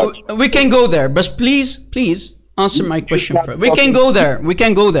 We can go there, but please answer my question first. We can go there.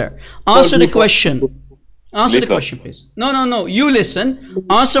 Answer the question. Answer the question, please. No. You listen.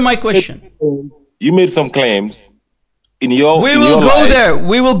 Answer my question. You made some claims. We will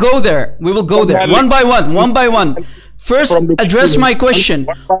go there. One by one. First, address my question.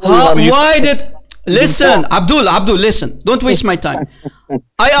 Why did... Listen, Abdul, listen. Don't waste my time.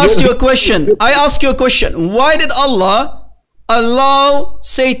 I asked you a question. Why did Allah allow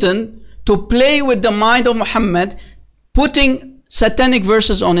Satan to play with the mind of Muhammad, putting satanic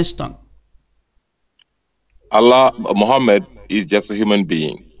verses on his tongue? Muhammad is just a human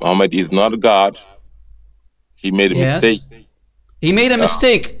being. Muhammad is not God. He made a mistake. He made a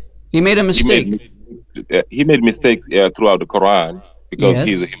mistake. He made mistakes throughout the Quran because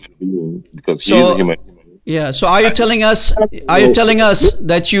he's a human being. He's a human being. Yeah. So are you telling us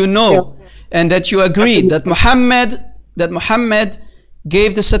that you know and that you agree that Muhammad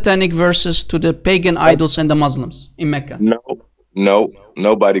gave the satanic verses to the pagan idols and the Muslims in Mecca? No.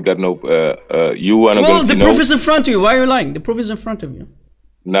 Nobody got no. You wanna? Well, the proof is in front of you. Why are you lying? The proof is in front of you.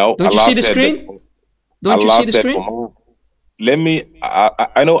 No. Don't you see the screen? Don't you see the screen? Let me.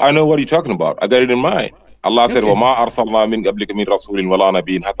 I know what you're talking about. I got it in mind. Allah said, "وَمَا أَرْسَلْنَا مِنْ قَبْلِكَ مِنْ رَسُولٍ وَلَا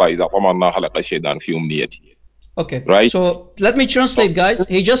نَبِيٍّ حَتَّى إِذَا طَمَعْنَا خَلَقَ الشَّيْطَانَ فِي أُمْنِيَّتِهِ." Okay. Right. So let me translate, guys.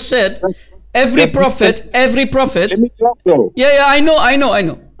 He just said, every prophet. Let me talk, though. Yeah. I know.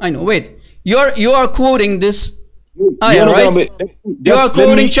 Wait. You are quoting this ayah, right? You are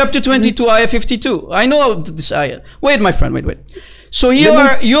quoting chapter 22, ayah 52. I know this ayah. Wait, my friend. Wait. So you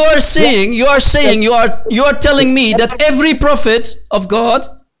are telling me that every prophet of God.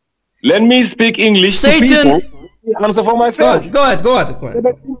 Let me speak English. Satan. Answer for myself. Go ahead.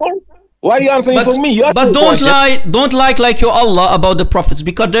 Why are you answering for me? But don't lie like your Allah about the prophets,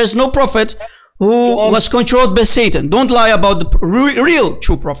 because there's no prophet who was controlled by Satan. Don't lie about the real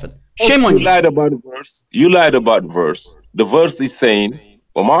true prophet. Shame on you. You lied about the verse. The verse is saying,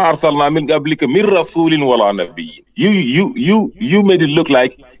 وَمَا أَرْسَلْنَا مِنْ قَبْلِكَ مِنْ رَسُولٍ وَلَا نَبِيٍّ. You made it look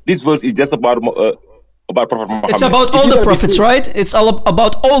like this verse is just about Prophet Muhammad. It's about all the prophets, right? It's all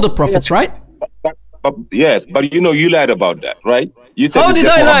about all the prophets, right? Yes, but you lied about that, right? You said How did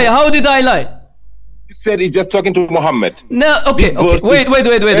I lie? You said he's just talking to Muhammad. No, okay. Wait.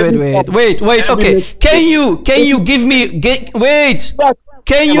 Okay. Can you give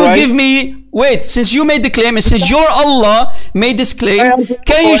me since you made the claim and since your Allah made this claim,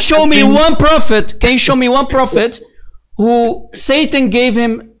 can you show me one prophet who Satan gave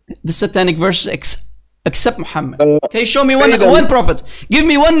him the satanic verses except Muhammad? Can you show me one prophet? Give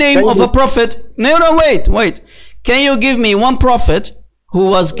me one name of a prophet. No, wait. Can you give me one prophet who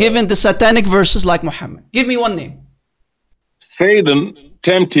was given the satanic verses like Muhammad? Give me one name. Satan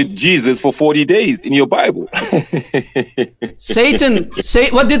tempted Jesus for 40 days in your Bible.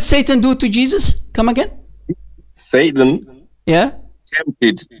 What did Satan do to Jesus? Come again? Satan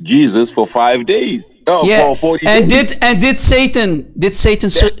tempted Jesus for 5 days. For 40 and days. Did Satan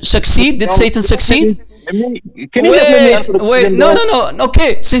succeed? Did Satan succeed? Can you let me answer the question? No.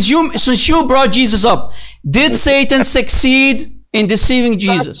 Okay, since you brought Jesus up, did Satan succeed in deceiving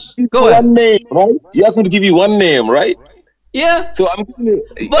Jesus? Go ahead. One name, right? You asked me to give you one name, right? Yeah. So I'm giving you.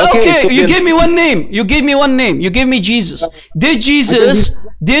 So you gave me one name. You gave me Jesus. Did Jesus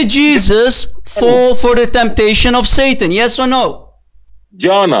fall for the temptation of Satan? Yes or no?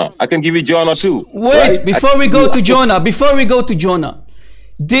 Jonah. I can give you Jonah too. Wait, right? Before we go to Jonah,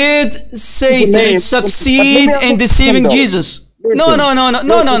 did Satan succeed in deceiving Jesus? No.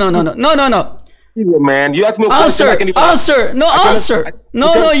 Man, you asked me a question. Answer. You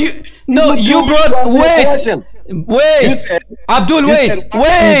brought. Wait. Abdul, wait.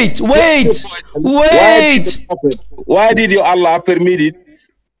 Why did your Allah permitted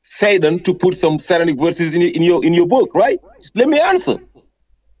Satan to put some satanic verses in your book? Right? Let me answer.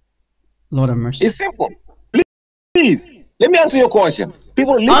 Lord have mercy. It's simple. Please. Let me answer your question.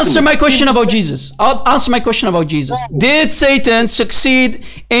 People listen. Answer my question about Jesus. I'll answer my question about Jesus. Did Satan succeed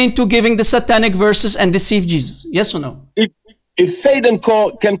into giving the satanic verses and deceive Jesus? Yes or no? If Satan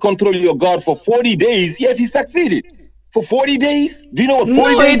can control your God for 40 days, yes, he succeeded. For 40 days? Do you know what 40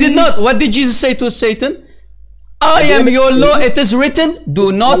 No, days he did is? not. What did Jesus say to Satan? I am your law. It is written,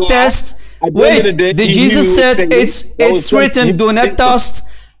 do not test. At the end of the Wait, day, did he Jesus knew said Satan it's was written, tempting do him. not test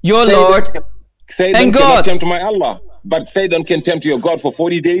your Satan Lord Satan and cannot God. tempt my Allah, but Satan can tempt your God for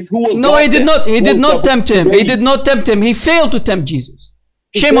 40 days. Who was No, God he did then? not. He Who did was not God for tempt 40 him. He days? did not tempt him. He failed to tempt Jesus.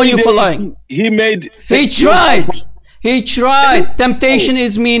 Shame on you for lying. He made. He tried. He tried. Temptation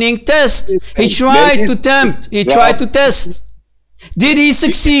is meaning test. He tried to tempt. He tried to test. Did he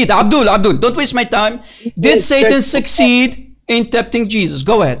succeed? Abdul, don't waste my time. Did Satan succeed in tempting Jesus?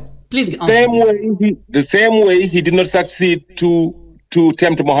 Go ahead. Please answer. The same way he did not succeed to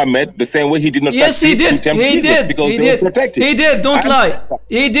tempt Muhammad. The same way he did not succeed to tempt Jesus because they were protected. He did. Don't lie.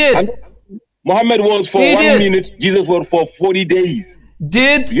 He did. Muhammad was for 1 minute. Jesus was for 40 days.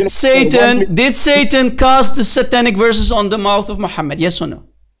 Did Satan cast the satanic verses on the mouth of Muhammad? Yes or no?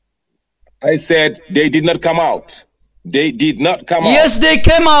 I said they did not come out. They did not come out. Yes, they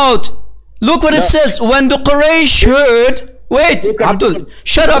came out. Look what it says. When the Quraysh heard... Wait, Abdul.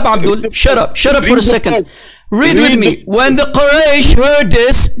 Shut up, Abdul. Shut up. Shut up for a second. Read with me. When the Quraysh heard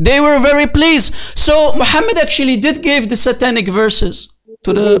this, they were very pleased. So Muhammad actually did give the satanic verses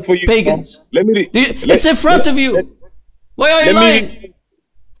to the pagans. Let me read. It's in front of you. Why are you lying?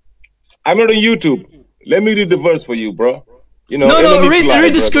 I'm not on YouTube. Let me read the verse for you, bro. You know. No.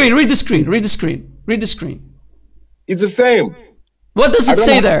 Read the screen. Read the screen. Read the screen. Read the screen. It's the same. What does it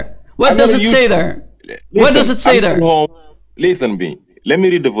say there? What does it say there? What does it say there? Listen, me. Let me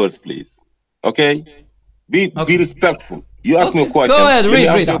read the verse, please. Okay? Be respectful. You ask me a question. Go ahead.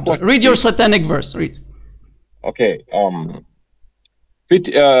 Read your satanic verse. Read. Okay.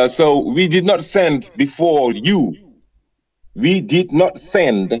 So we did not send before you. We did not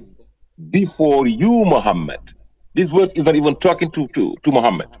send before you, Muhammad. This verse is not even talking to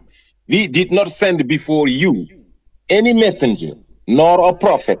Muhammad. We did not send before you any messenger nor a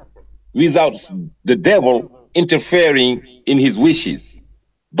prophet without the devil interfering in his wishes.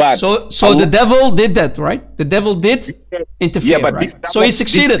 But so the devil did that, right? The devil did interfere, yeah, but right? So he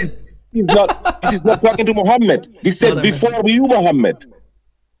succeeded. This is not talking to Muhammad. This said before you, Muhammad.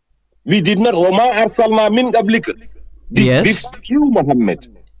 We did not. Yes. Before you, Muhammad.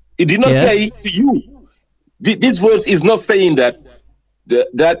 It did not say to you. This verse is not saying that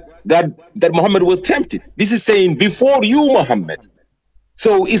Muhammad was tempted. This is saying before you, Muhammad.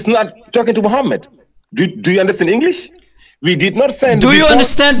 So it's not talking to Muhammad. Do you understand English? We did not send. Do you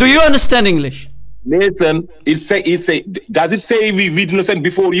understand English? Listen, does it say we did not send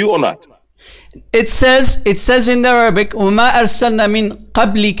before you or not? It says in the Arabic, وَمَا أَرْسَلْنَا مِنْ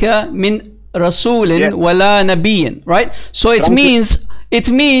قَبْلِكَ مِنْ رَسُولٍ وَلَا نَبِيٍّ. Right? So it means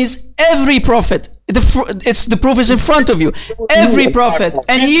every prophet. The proof is in front of you. Every prophet.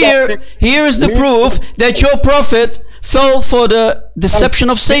 And here is the proof that your prophet fell for the deception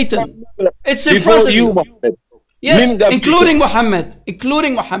of Satan. It's in front of you. Yes, including Muhammad.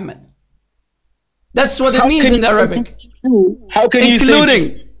 That's what it means in Arabic. How can you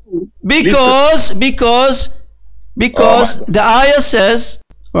say? Because the ayah says,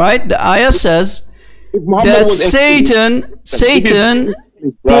 right? The ayah says that Satan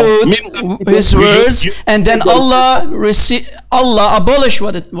put his words, and then Allah abolished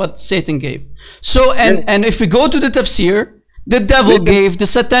what Satan gave. So and if we go to the tafsir, the devil gave the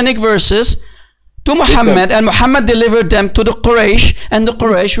satanic verses to Muhammad, and Muhammad delivered them to the Quraysh, and the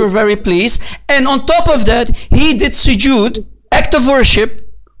Quraysh were very pleased. And on top of that, he did sujood, act of worship,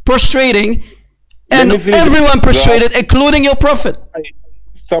 prostrating, and everyone prostrated, including your prophet.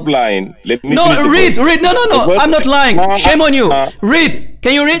 Stop lying. Let me read. No. I'm not lying. Shame on you. Read.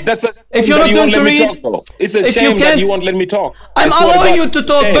 Can you read? If you're not going to read, it's a shame that you won't let me talk. I'm allowing you to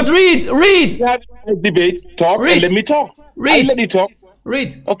talk, but read. You have a debate. Talk and let me talk. Read. Let me talk.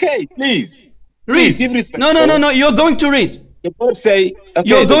 Read. Okay, please. Read. Please give respect. No. You're going to read. The verse say. Okay,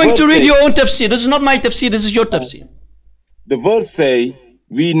 you're going to read your own tafsir. This is not my tafsir. This is your tafsir. The verse say,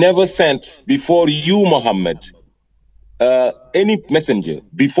 "We never sent before you, Muhammad, any messenger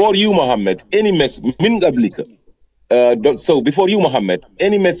before you, Muhammad, any min qablika." So before you, Muhammad,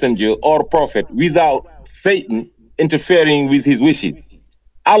 any messenger or prophet without Satan interfering with his wishes.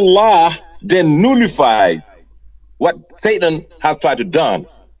 Allah then nullifies what Satan has tried to do.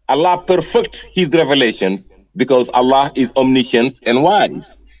 Allah perfects his revelations because Allah is omniscient and wise.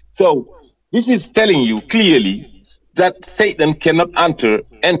 So this is telling you clearly that Satan cannot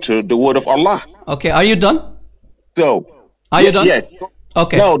enter the word of Allah. Okay, are you done? So are you done? Yes.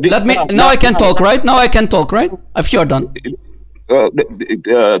 Okay. Now I can talk, right? Now I can talk, right? If you're done.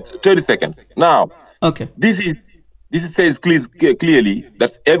 30 seconds. Now. Okay. This This says clearly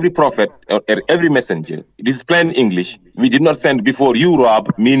that every prophet or every messenger, this is plain English. We did not send before you,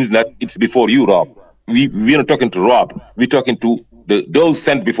 Rob, means that it's before you, Rob. We're not talking to Rob. We're talking to those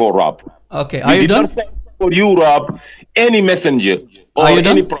sent before Rob. Okay, are you done? Not send before you, Rob, any messenger or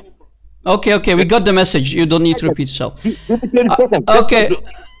any prophet. Okay, we got the message. You don't need to repeat yourself. Give me 30 seconds. Okay.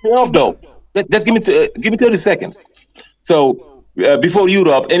 Just give me 30 seconds. So, before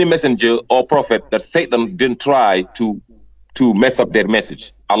Europe, any messenger or prophet that Satan didn't try to mess up their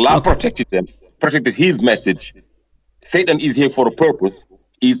message. Allah protected them, protected his message. Satan is here for a purpose,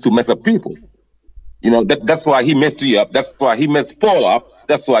 is to mess up people. You know, that's why he messed you up. That's why he messed Paul up.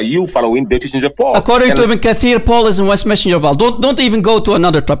 That's why you following the teachings of Paul. According to Ibn Kathir, Paul is a messenger of Allah. Don't even go to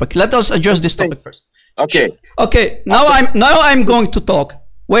another topic. Let us address this topic first. Okay. Now I'm going to talk.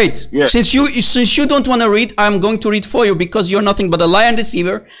 Wait. Yes. Since you don't want to read, I'm going to read for you, because you're nothing but a liar and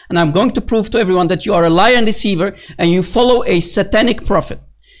deceiver, and I'm going to prove to everyone that you are a liar and deceiver and you follow a satanic prophet.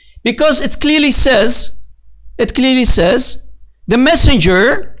 Because it clearly says, the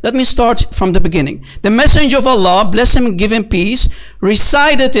messenger, let me start from the beginning. The messenger of Allah, bless him and give him peace,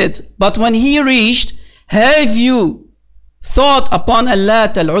 recited it. But when he reached, have you thought upon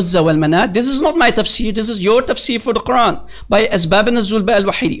Allat, Al-Uzza wal-Manat? This is not my tafsir, this is your tafsir for the Quran by Asbab an-Nuzul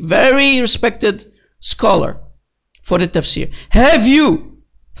al-Wahidi, very respected scholar for the tafsir. Have you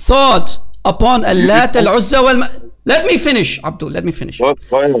thought upon Allat, Al-Uzza wal-Manat? Let me finish, Abdul, let me finish. Go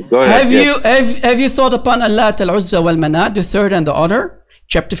ahead. Have you thought upon Allat, Al-Uzza wal-Manat, the third and the other?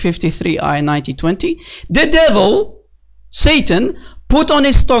 Chapter 53, ayah 90-20. The devil, Satan, put on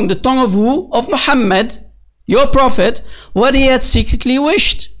his tongue, the tongue of who? Of Muhammad, your prophet, what he had secretly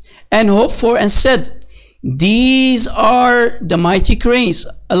wished and hoped for, and said, these are the mighty cranes,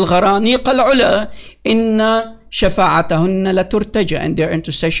 al-gharaniq al-ula, inna shafa'atahunna la turtaja, and their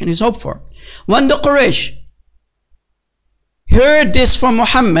intercession is hoped for. When the Quraysh heard this from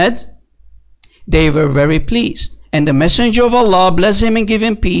Muhammad, they were very pleased, and the messenger of Allah, bless him and give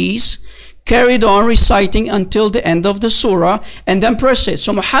him peace, carried on reciting until the end of the surah, and then proceeded.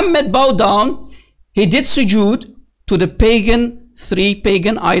 So Muhammad bowed down. He did sujood to the three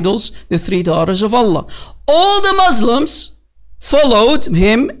pagan idols, the three daughters of Allah. All the Muslims followed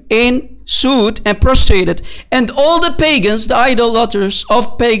him in suit and prostrated. And all the pagans, the idolaters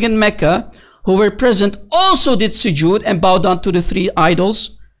of pagan Mecca, who were present, also did sujood and bowed down to the three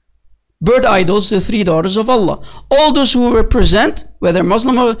idols, bird idols, the three daughters of Allah. All those who were present, whether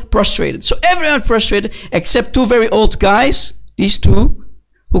Muslim or prostrated. So everyone prostrated except two very old guys, these two,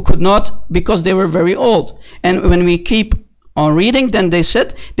 who could not because they were very old. And when we keep on reading, then they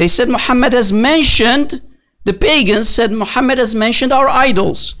said Muhammad has mentioned, the pagans said Muhammad has mentioned our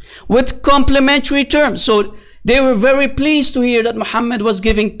idols with complimentary terms. So they were very pleased to hear that Muhammad was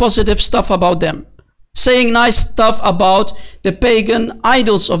giving positive stuff about them, saying nice stuff about the pagan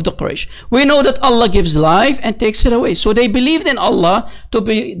idols of the Quraysh. We know that Allah gives life and takes it away. So they believed in Allah to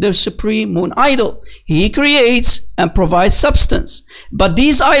be the supreme moon idol. He creates and provides substance. But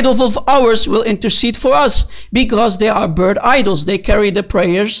these idols of ours will intercede for us because they are bird idols. They carry the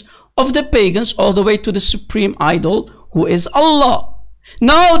prayers of the pagans all the way to the supreme idol, who is Allah.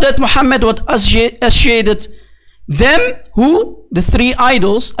 Now that Muhammad was associated them, who? The three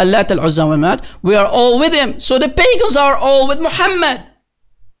idols, Allat, Al-Uzza wal-Manat, we are all with him. So the pagans are all with Muhammad.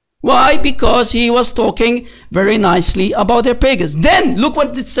 Why? Because he was talking very nicely about their pagans. Then, look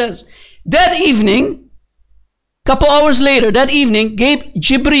what it says. That evening, couple hours later, that evening,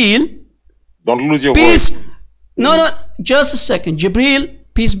 Jibreel, don't lose your peace. voice. No, just a second. Jibreel,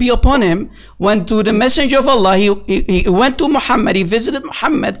 peace be upon him, went to the messenger of Allah. He went to Muhammad. He visited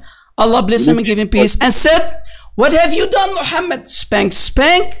Muhammad. Allah bless him and give him peace, and said, what have you done, Muhammad? Spank,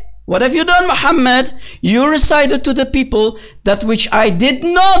 spank. What have you done, Muhammad? You recited to the people that which I did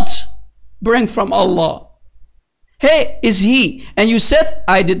not bring from Allah. Hey, is he? And you said,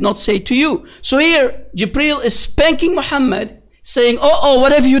 I did not say to you. So here, Jibreel is spanking Muhammad, saying, oh,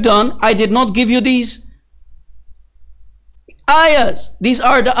 what have you done? I did not give you these ayahs. These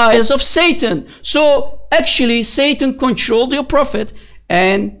are the ayahs of Satan. So actually, Satan controlled your prophet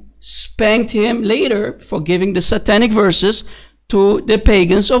and spanked him later for giving the satanic verses to the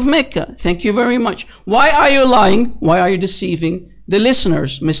pagans of Mecca. Thank you very much. Why are you lying? Why are you deceiving the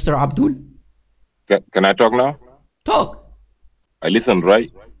listeners, Mr. Abdul? Can I talk now? Talk. I listened,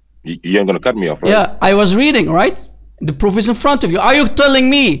 right? You ain't gonna cut me off, right? Yeah, I was reading, right? The proof is in front of you. Are you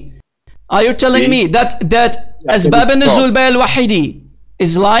telling me? Are you telling me that Asbab an-Nuzul al-Wahidi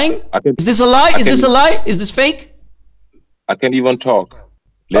is lying? Is this a lie? Is this a lie? Is this fake? I can't even talk.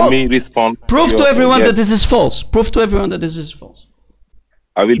 Let me respond. Prove to everyone that this is false. Prove to everyone that this is false.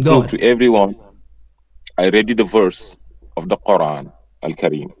 I will prove to everyone. I read you the verse of the Quran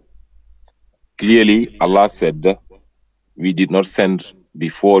Al-Karim. Clearly, Allah said, we did not send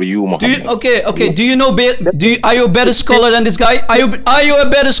before you, Muhammad. Okay. Do you know? Are you a better scholar than this guy? Are you a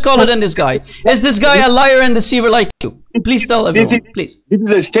better scholar than this guy? Is this guy a liar and deceiver like you? Please tell everyone. Please. This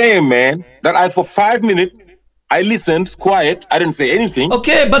is a shame, man. That for 5 minutes I listened quiet. I didn't say anything.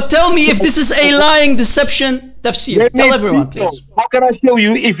 Okay, but tell me if this is a lying deception tafsir. Tell everyone, please. How can I show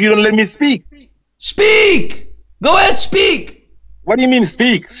you if you don't let me speak? Speak. Go ahead, speak. What do you mean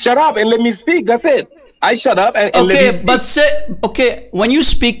speak? Shut up and let me speak. That's it. I shut up and let me speak. But when you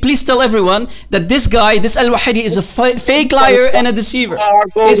speak, please tell everyone that this guy, this Al-Wahidi, is a fake liar and a deceiver.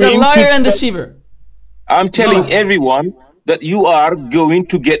 He's a liar and deceiver. I'm telling everyone that you are going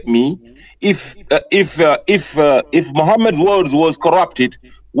to get me. If Muhammad's words was corrupted,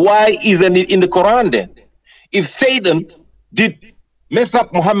 why isn't it in the Quran then? If Satan did mess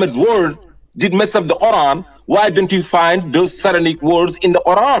up Muhammad's word, did mess up the Quran, why don't you find those Saranic words in the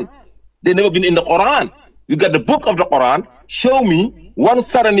Quran? They've never been in the Quran. You got the book of the Quran. Show me one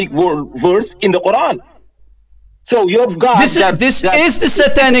Saranic verse in the Quran. So you've got this is the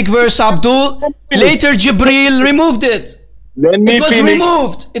satanic verse, Abdul. Later Jibreel removed it.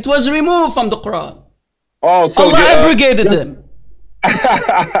 It was removed from the Quran. Oh, so Allah abrogated them.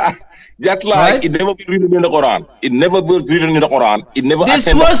 Just like it never been written in the Quran. It never was written in the Quran. It never.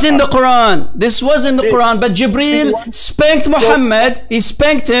 This was in the Quran. This was in the Quran. But Jibreel spanked Muhammad. He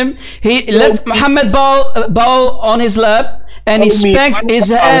spanked him. He let Muhammad bow on his lap, and he spanked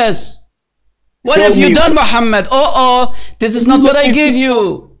his ass. What have you done, Muhammad? This is not what I gave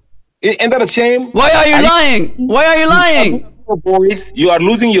you. Isn't that a shame? Why are you lying? Why are you lying? You are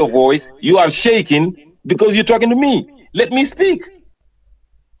losing your voice. You are shaking because you're talking to me. Let me speak.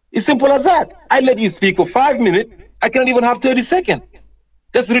 It's simple as that. I let you speak for 5 minutes. I cannot even have 30 seconds.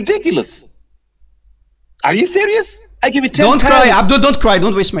 That's ridiculous. Are you serious? I give you 10 Don't cry, Abdul. Don't cry.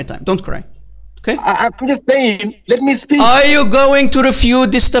 Don't waste my time. Don't cry. Okay? I'm just saying, let me speak. Are you going to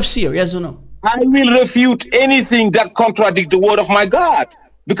refute this tafsir? Yes or no? I will refute anything that contradicts the word of my God.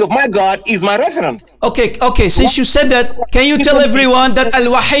 Because my God is my reference. Okay. Since you said that, can you tell everyone that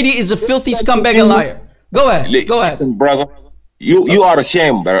Al-Wahidi is a filthy scumbag and liar? Go ahead. Go ahead. Brother, you are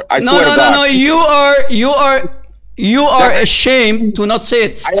ashamed, brother. I swear to God. No. You are ashamed to not say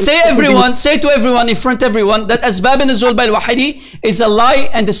it. Say to everyone in front of everyone that Asbab Nuzul by Al-Wahidi is a lie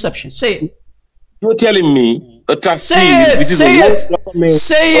and deception. Say it. You're telling me a tafsir.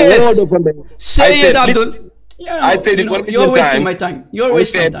 Say it, Abdul. I said it one You're wasting my time. You're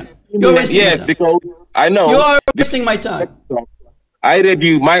wasting my time. Yes, because I know. You are wasting my time. I read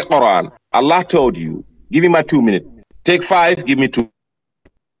you my Quran. Allah told you, give me my 2 minutes. Take 5, give me 2.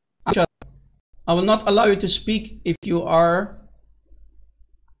 I will not allow you to speak if you are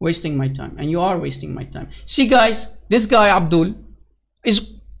wasting my time. And you are wasting my time. See guys, this guy Abdul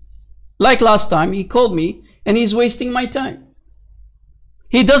is like last time. He called me and he's wasting my time.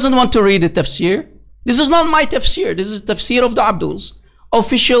 He doesn't want to read the tafsir. This is not my tafsir. This is tafsir of the Abdul's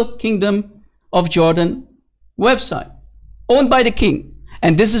official Kingdom of Jordan website owned by the king.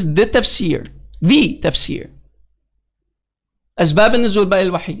 And this is the tafsir. The tafsir. Asbab al-Nuzul by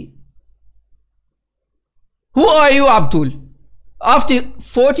Al-Wahidi. Who are you, Abdul? After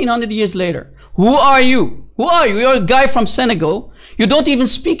 1400 years later, who are you? Who are you? You're a guy from Senegal. You don't even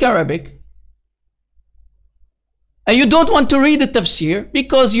speak Arabic. And you don't want to read the tafsir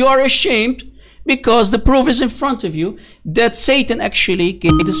because you are ashamed, because the proof is in front of you that Satan actually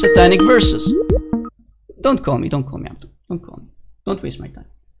gave the satanic verses. Don't call me, Abdul. Don't call me. Don't waste my time.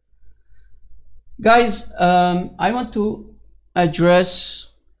 Guys, I want to address,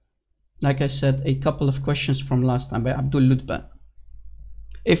 like I said, a couple of questions from last time by Abdul Ludba.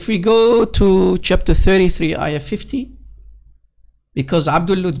 If we go to chapter 33, ayah 50, because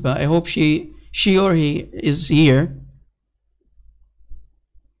Abdul Ludba, I hope she or he is here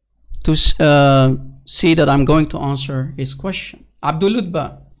to see that I'm going to answer his question. Abdul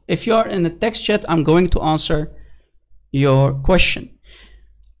Ludba, if you are in the text chat, I'm going to answer your question.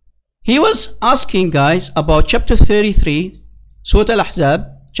 He was asking, guys, about chapter 33, Surah Al-Ahzab,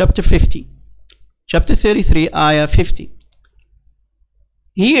 chapter 50. Chapter 33, ayah 50.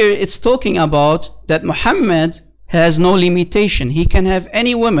 Here it's talking about that Muhammad has no limitation. He can have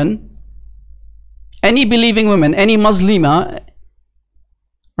any woman, any believing woman, any Muslima,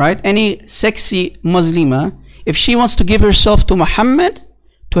 right? Any sexy Muslima, if she wants to give herself to Muhammad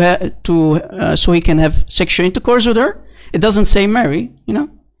so he can have sexual intercourse with her, it doesn't say marry, you know.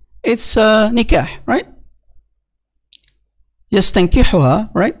 It's nikah, right? Yastankihuha,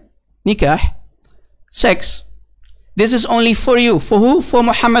 right? Nikah, sex. This is only for you. For who? For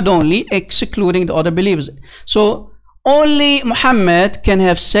Muhammad only, excluding the other believers. So only Muhammad can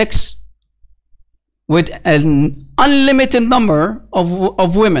have sex with an unlimited number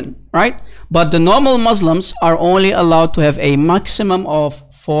of women, right? But the normal Muslims are only allowed to have a maximum of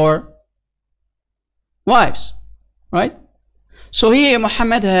 4 wives, right? So here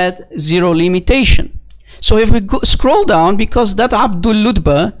Muhammad had 0 limitation. So if we scroll down, because that Abdul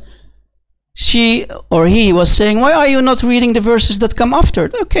Lutba, she or he was saying, why are you not reading the verses that come after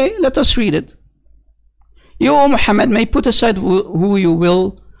it? Okay, let us read it. You, O Muhammad, may put aside who you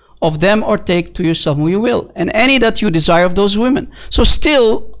will of them, or take to yourself who you will, and any that you desire of those women. So still,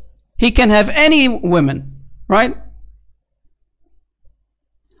 he can have any women, right?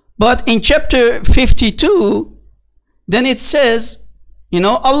 But in chapter 52, then it says, you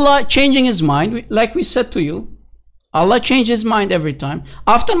know, Allah changing his mind, like we said to you, Allah changed his mind every time.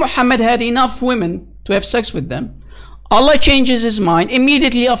 After Muhammad had enough women to have sex with them, Allah changes his mind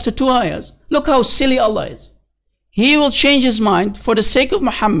immediately after 2 ayahs. Look how silly Allah is. He will change his mind for the sake of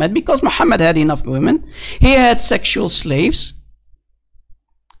Muhammad, because Muhammad had enough women. He had sexual slaves.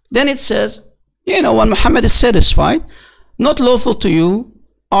 Then it says, you know, when Muhammad is satisfied, not lawful to you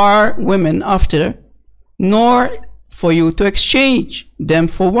are women after, nor for you to exchange them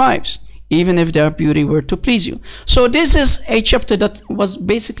for wives, even if their beauty were to please you. So this is a chapter that was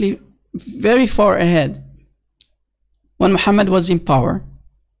basically very far ahead when Muhammad was in power.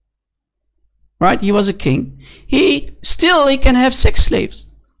 Right? He was a king. He can have sex slaves.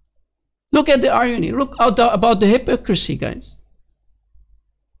 Look at the irony. Look about the hypocrisy, guys.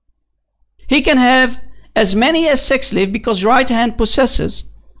 He can have as many as sex slaves, because right hand possesses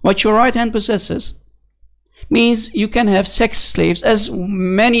what your right hand possesses, means you can have sex slaves as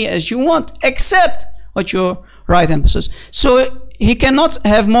many as you want, except what your right hand possesses. So he cannot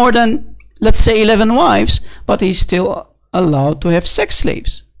have more than, let's say, 11 wives, but he's still allowed to have sex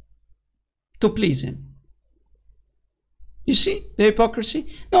slaves to please him. You see the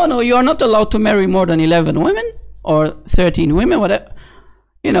hypocrisy? No, you are not allowed to marry more than 11 women or 13 women, whatever.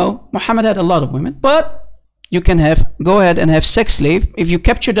 You know, Muhammad had a lot of women, but you can go ahead and have sex slave. If you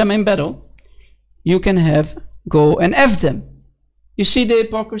capture them in battle, you can go and F them. You see the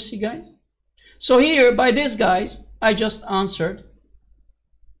hypocrisy, guys? So here, by this, guys, I just answered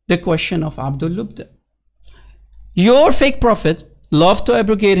the question of Abdul Lubda. Your fake prophet loved to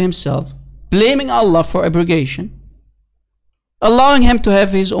abrogate himself, blaming Allah for abrogation, allowing him to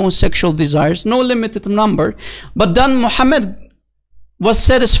have his own sexual desires, no limited number. But then Muhammad was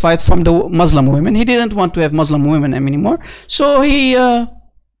satisfied from the Muslim women. He didn't want to have Muslim women anymore. So he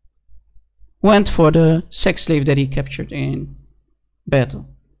went for the sex slave that he captured in battle,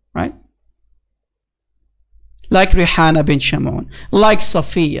 right? Like Rihanna bin Shamoun, like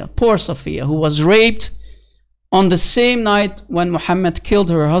Safiya, poor Safiya, who was raped on the same night when Muhammad killed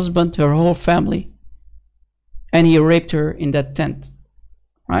her husband, her whole family, and he raped her in that tent,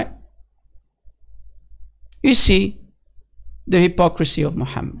 right? You see the hypocrisy of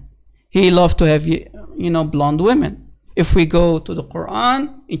Muhammad. He loved to have, blonde women. If we go to the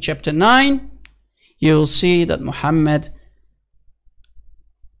Quran in chapter 9, you will see that Muhammad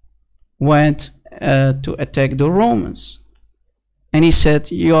went to attack the Romans, and he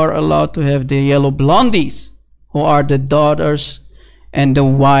said, you are allowed to have the yellow blondies, who are the daughters and the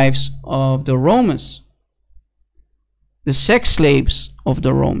wives of the Romans, the sex slaves of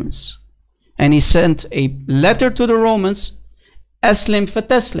the Romans. And he sent a letter to the Romans, Aslim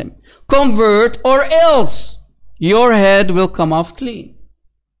fataslim, convert or else your head will come off clean.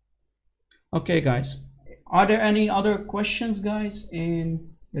 Okay, guys, are there any other questions, guys,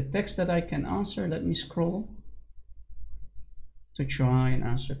 in the text that I can answer? Let me scroll to try and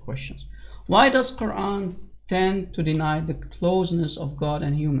answer questions. Why does Quran tend to deny the closeness of God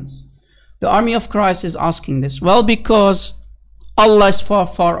and humans? The army of Christ is asking this. Well, because Allah is far,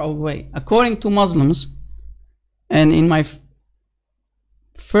 far away. According to Muslims, and in my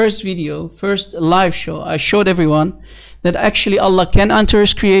first live show, I showed everyone that actually Allah can enter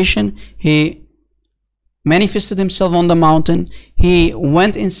his creation. He manifested himself on the mountain. He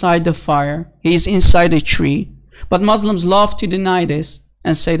went inside the fire. He is inside a tree. But Muslims love to deny this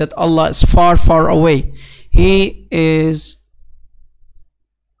and say that Allah is far, far away. He is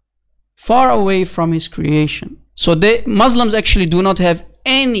far away from his creation. So Muslims actually do not have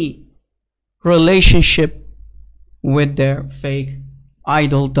any relationship with their fake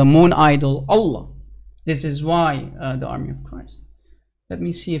idol, the moon idol, Allah. This is why the army of Christ. Let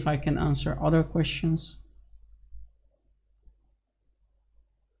me see if I can answer other questions.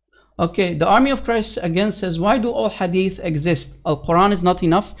 Okay, the army of Christ again says, why do all hadith exist? Al-Quran is not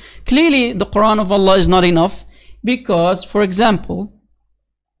enough. Clearly, the Quran of Allah is not enough. Because, for example,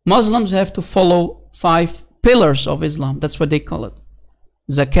 Muslims have to follow 5 pillars of Islam. That's what they call it.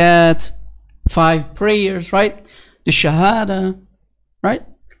 Zakat, 5 prayers, right? The Shahada, right?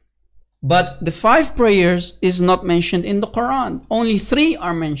 But the 5 prayers is not mentioned in the Quran. Only 3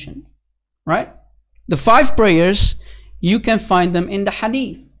 are mentioned, right? The 5 prayers, you can find them in the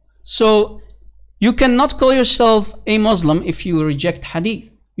Hadith. So you cannot call yourself a Muslim if you reject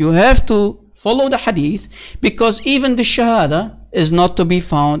Hadith. You have to follow the Hadith, because even the Shahada is not to be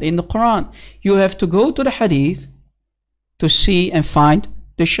found in the Quran. You have to go to the Hadith to see and find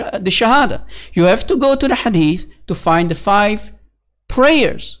the Shahada. You have to go to the Hadith to find the 5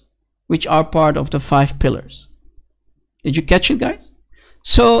 prayers, which are part of the 5 pillars. Did you catch it, guys?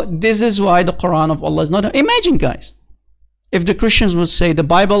 So this is why the Quran of Allah is not. Imagine, guys, if the Christians would say the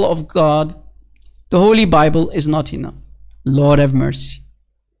Bible of God, the Holy Bible, is not enough. Lord have mercy.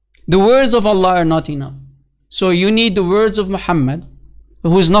 The words of Allah are not enough. So you need the words of Muhammad,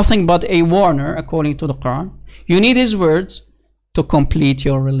 who is nothing but a warner according to the Quran. You need his words to complete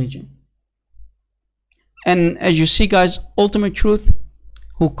your religion. And as you see, guys, Ultimate Truth,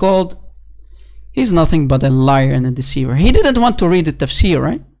 who called, he's nothing but a liar and a deceiver. He didn't want to read the tafsir,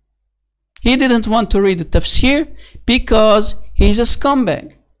 right? He didn't want to read the tafsir because he's a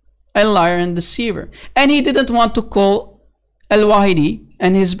scumbag, a liar and deceiver. And he didn't want to call Al-Wahidi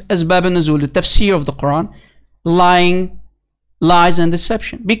and his Asbab al-Nuzul, the tafsir of the Quran, lying, lies and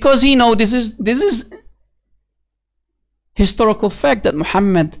deception. Because he knows this is historical fact that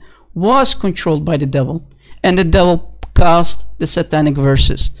Muhammad was controlled by the devil, and the devil cast the satanic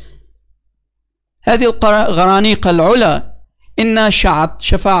verses. هذه الغرانيق العلا إن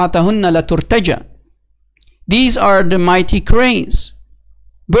شفاعتهن لترتجى. These are the mighty cranes,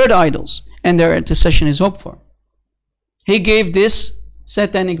 bird idols, and their intercession is hoped for. He gave this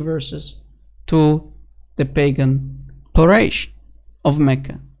satanic verses to the pagan Quraysh of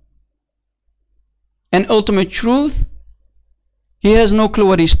Mecca. And Ultimate Truth, he has no clue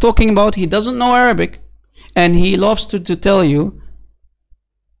what he's talking about. He doesn't know Arabic, and he loves to tell you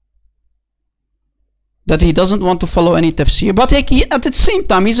that he doesn't want to follow any tafsir. But at the same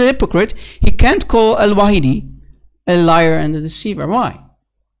time, he's a hypocrite. He can't call Al-Wahidi a liar and a deceiver. Why?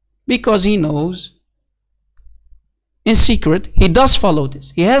 Because he knows in secret he does follow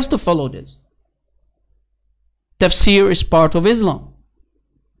this. He has to follow this. Tafsir is part of Islam.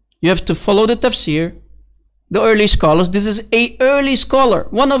 You have to follow the tafsir. The early scholars, this is an early scholar,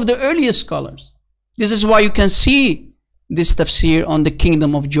 one of the earliest scholars. This is why you can see this tafsir on the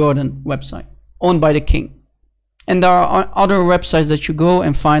Kingdom of Jordan website, owned by the king. And there are other websites that you go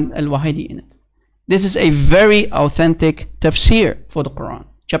and find Al-Wahidi in it. This is a very authentic tafsir for the Quran.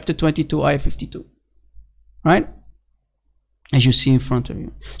 Chapter 22, ayah 52. Right? As you see in front of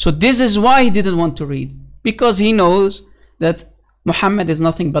you. So this is why he didn't want to read. Because he knows that Muhammad is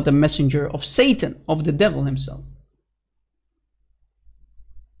nothing but a messenger of Satan, of the devil himself.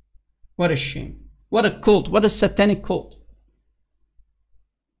 What a shame. What a cult. What a satanic cult.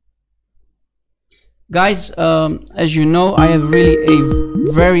 Guys, as you know, I have really a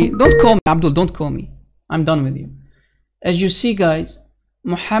very... Don't call me, Abdul, don't call me. I'm done with you. As you see, guys,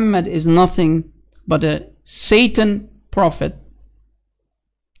 Muhammad is nothing but a Satan prophet,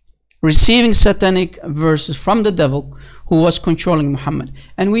 receiving satanic verses from the devil who was controlling Muhammad.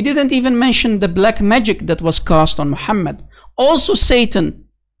 And we didn't even mention the black magic that was cast on Muhammad. Also Satan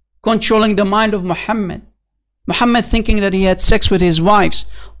controlling the mind of Muhammad. Muhammad thinking that he had sex with his wives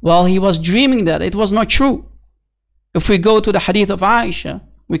while he was dreaming that. It was not true. If we go to the hadith of Aisha,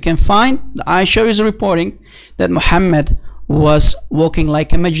 we can find that Aisha is reporting that Muhammad was walking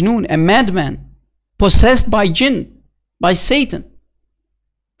like a majnoon, a madman, possessed by jinn, by Satan,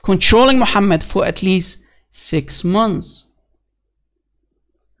 controlling Muhammad for at least 6 months.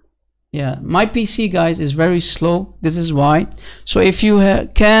 Yeah, my PC, guys, is very slow. This is why. So if you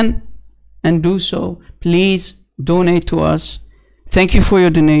can and do so, please donate to us. Thank you for your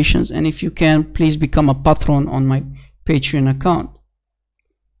donations. And if you can, please become a patron on my Patreon account.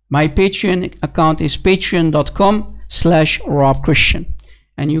 My Patreon account is patreon.com/RobChristian.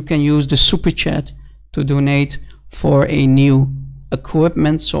 And you can use the super chat to donate for a new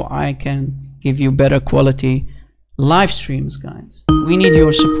equipment so I can give you better quality live streams, guys. We need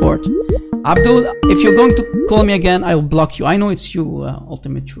your support. Abdul, if you're going to call me again, I will block you. I know it's you,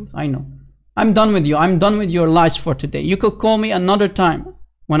 Ultimate Truth. I know. I'm done with you. I'm done with your lies for today. You could call me another time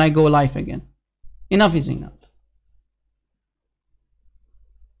when I go live again. Enough is enough.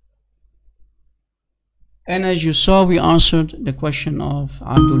 And as you saw, we answered the question of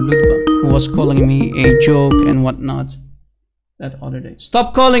Abdul Lutba, who was calling me a joke and whatnot that other day.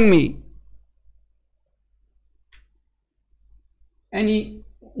 Stop calling me.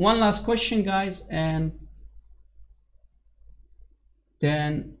 One last question, guys, and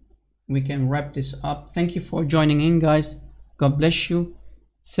then we can wrap this up. Thank you for joining in, guys. God bless you.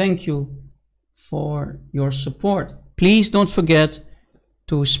 Thank you for your support. Please don't forget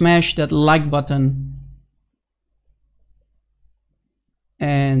to smash that like button,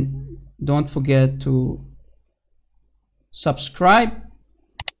 and don't forget to subscribe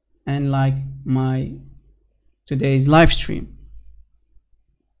and like my today's live stream.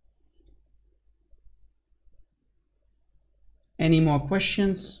 Any more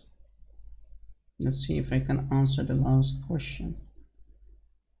questions? Let's see if I can answer the last question.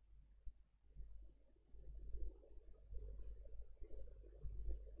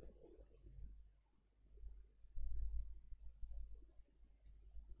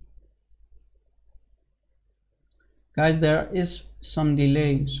 Guys, there is some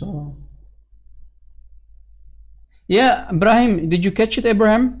delay, so yeah. Ibrahim, did you catch it?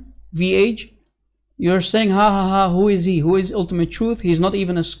 Ibrahim VH, you're saying ha ha ha, who is he? Who is ultimate truth? He's not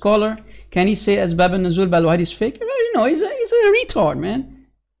even a scholar. Can he say Asbab al-Nuzul Al-Wahid is fake? You know, he's a retard, man.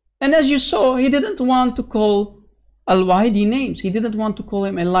 And as you saw, he didn't want to call Al-Wahidi names. He didn't want to call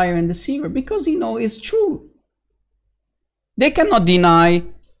him a liar and deceiver because he knows it's true. They cannot deny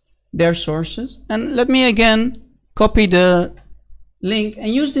their sources. And let me again copy the link and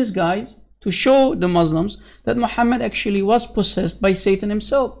use this, guys, to show the Muslims that Muhammad actually was possessed by Satan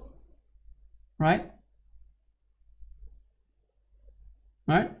himself. Right?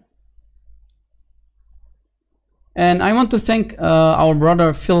 Right? And I want to thank our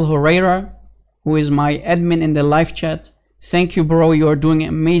brother Phil Herrera, who is my admin in the live chat. Thank you, bro. You are doing an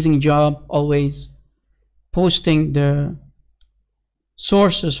amazing job always posting the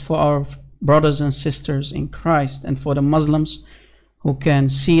sources for our brothers and sisters in Christ, and for the Muslims who can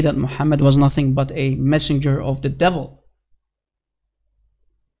see that Muhammad was nothing but a messenger of the devil.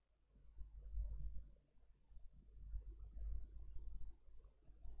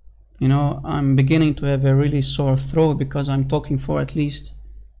 You know, I'm beginning to have a really sore throat because I'm talking for at least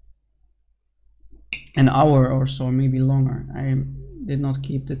an hour or so, maybe longer. I did not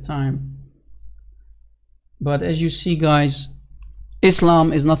keep the time. But as you see, guys,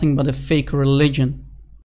 Islam is nothing but a fake religion.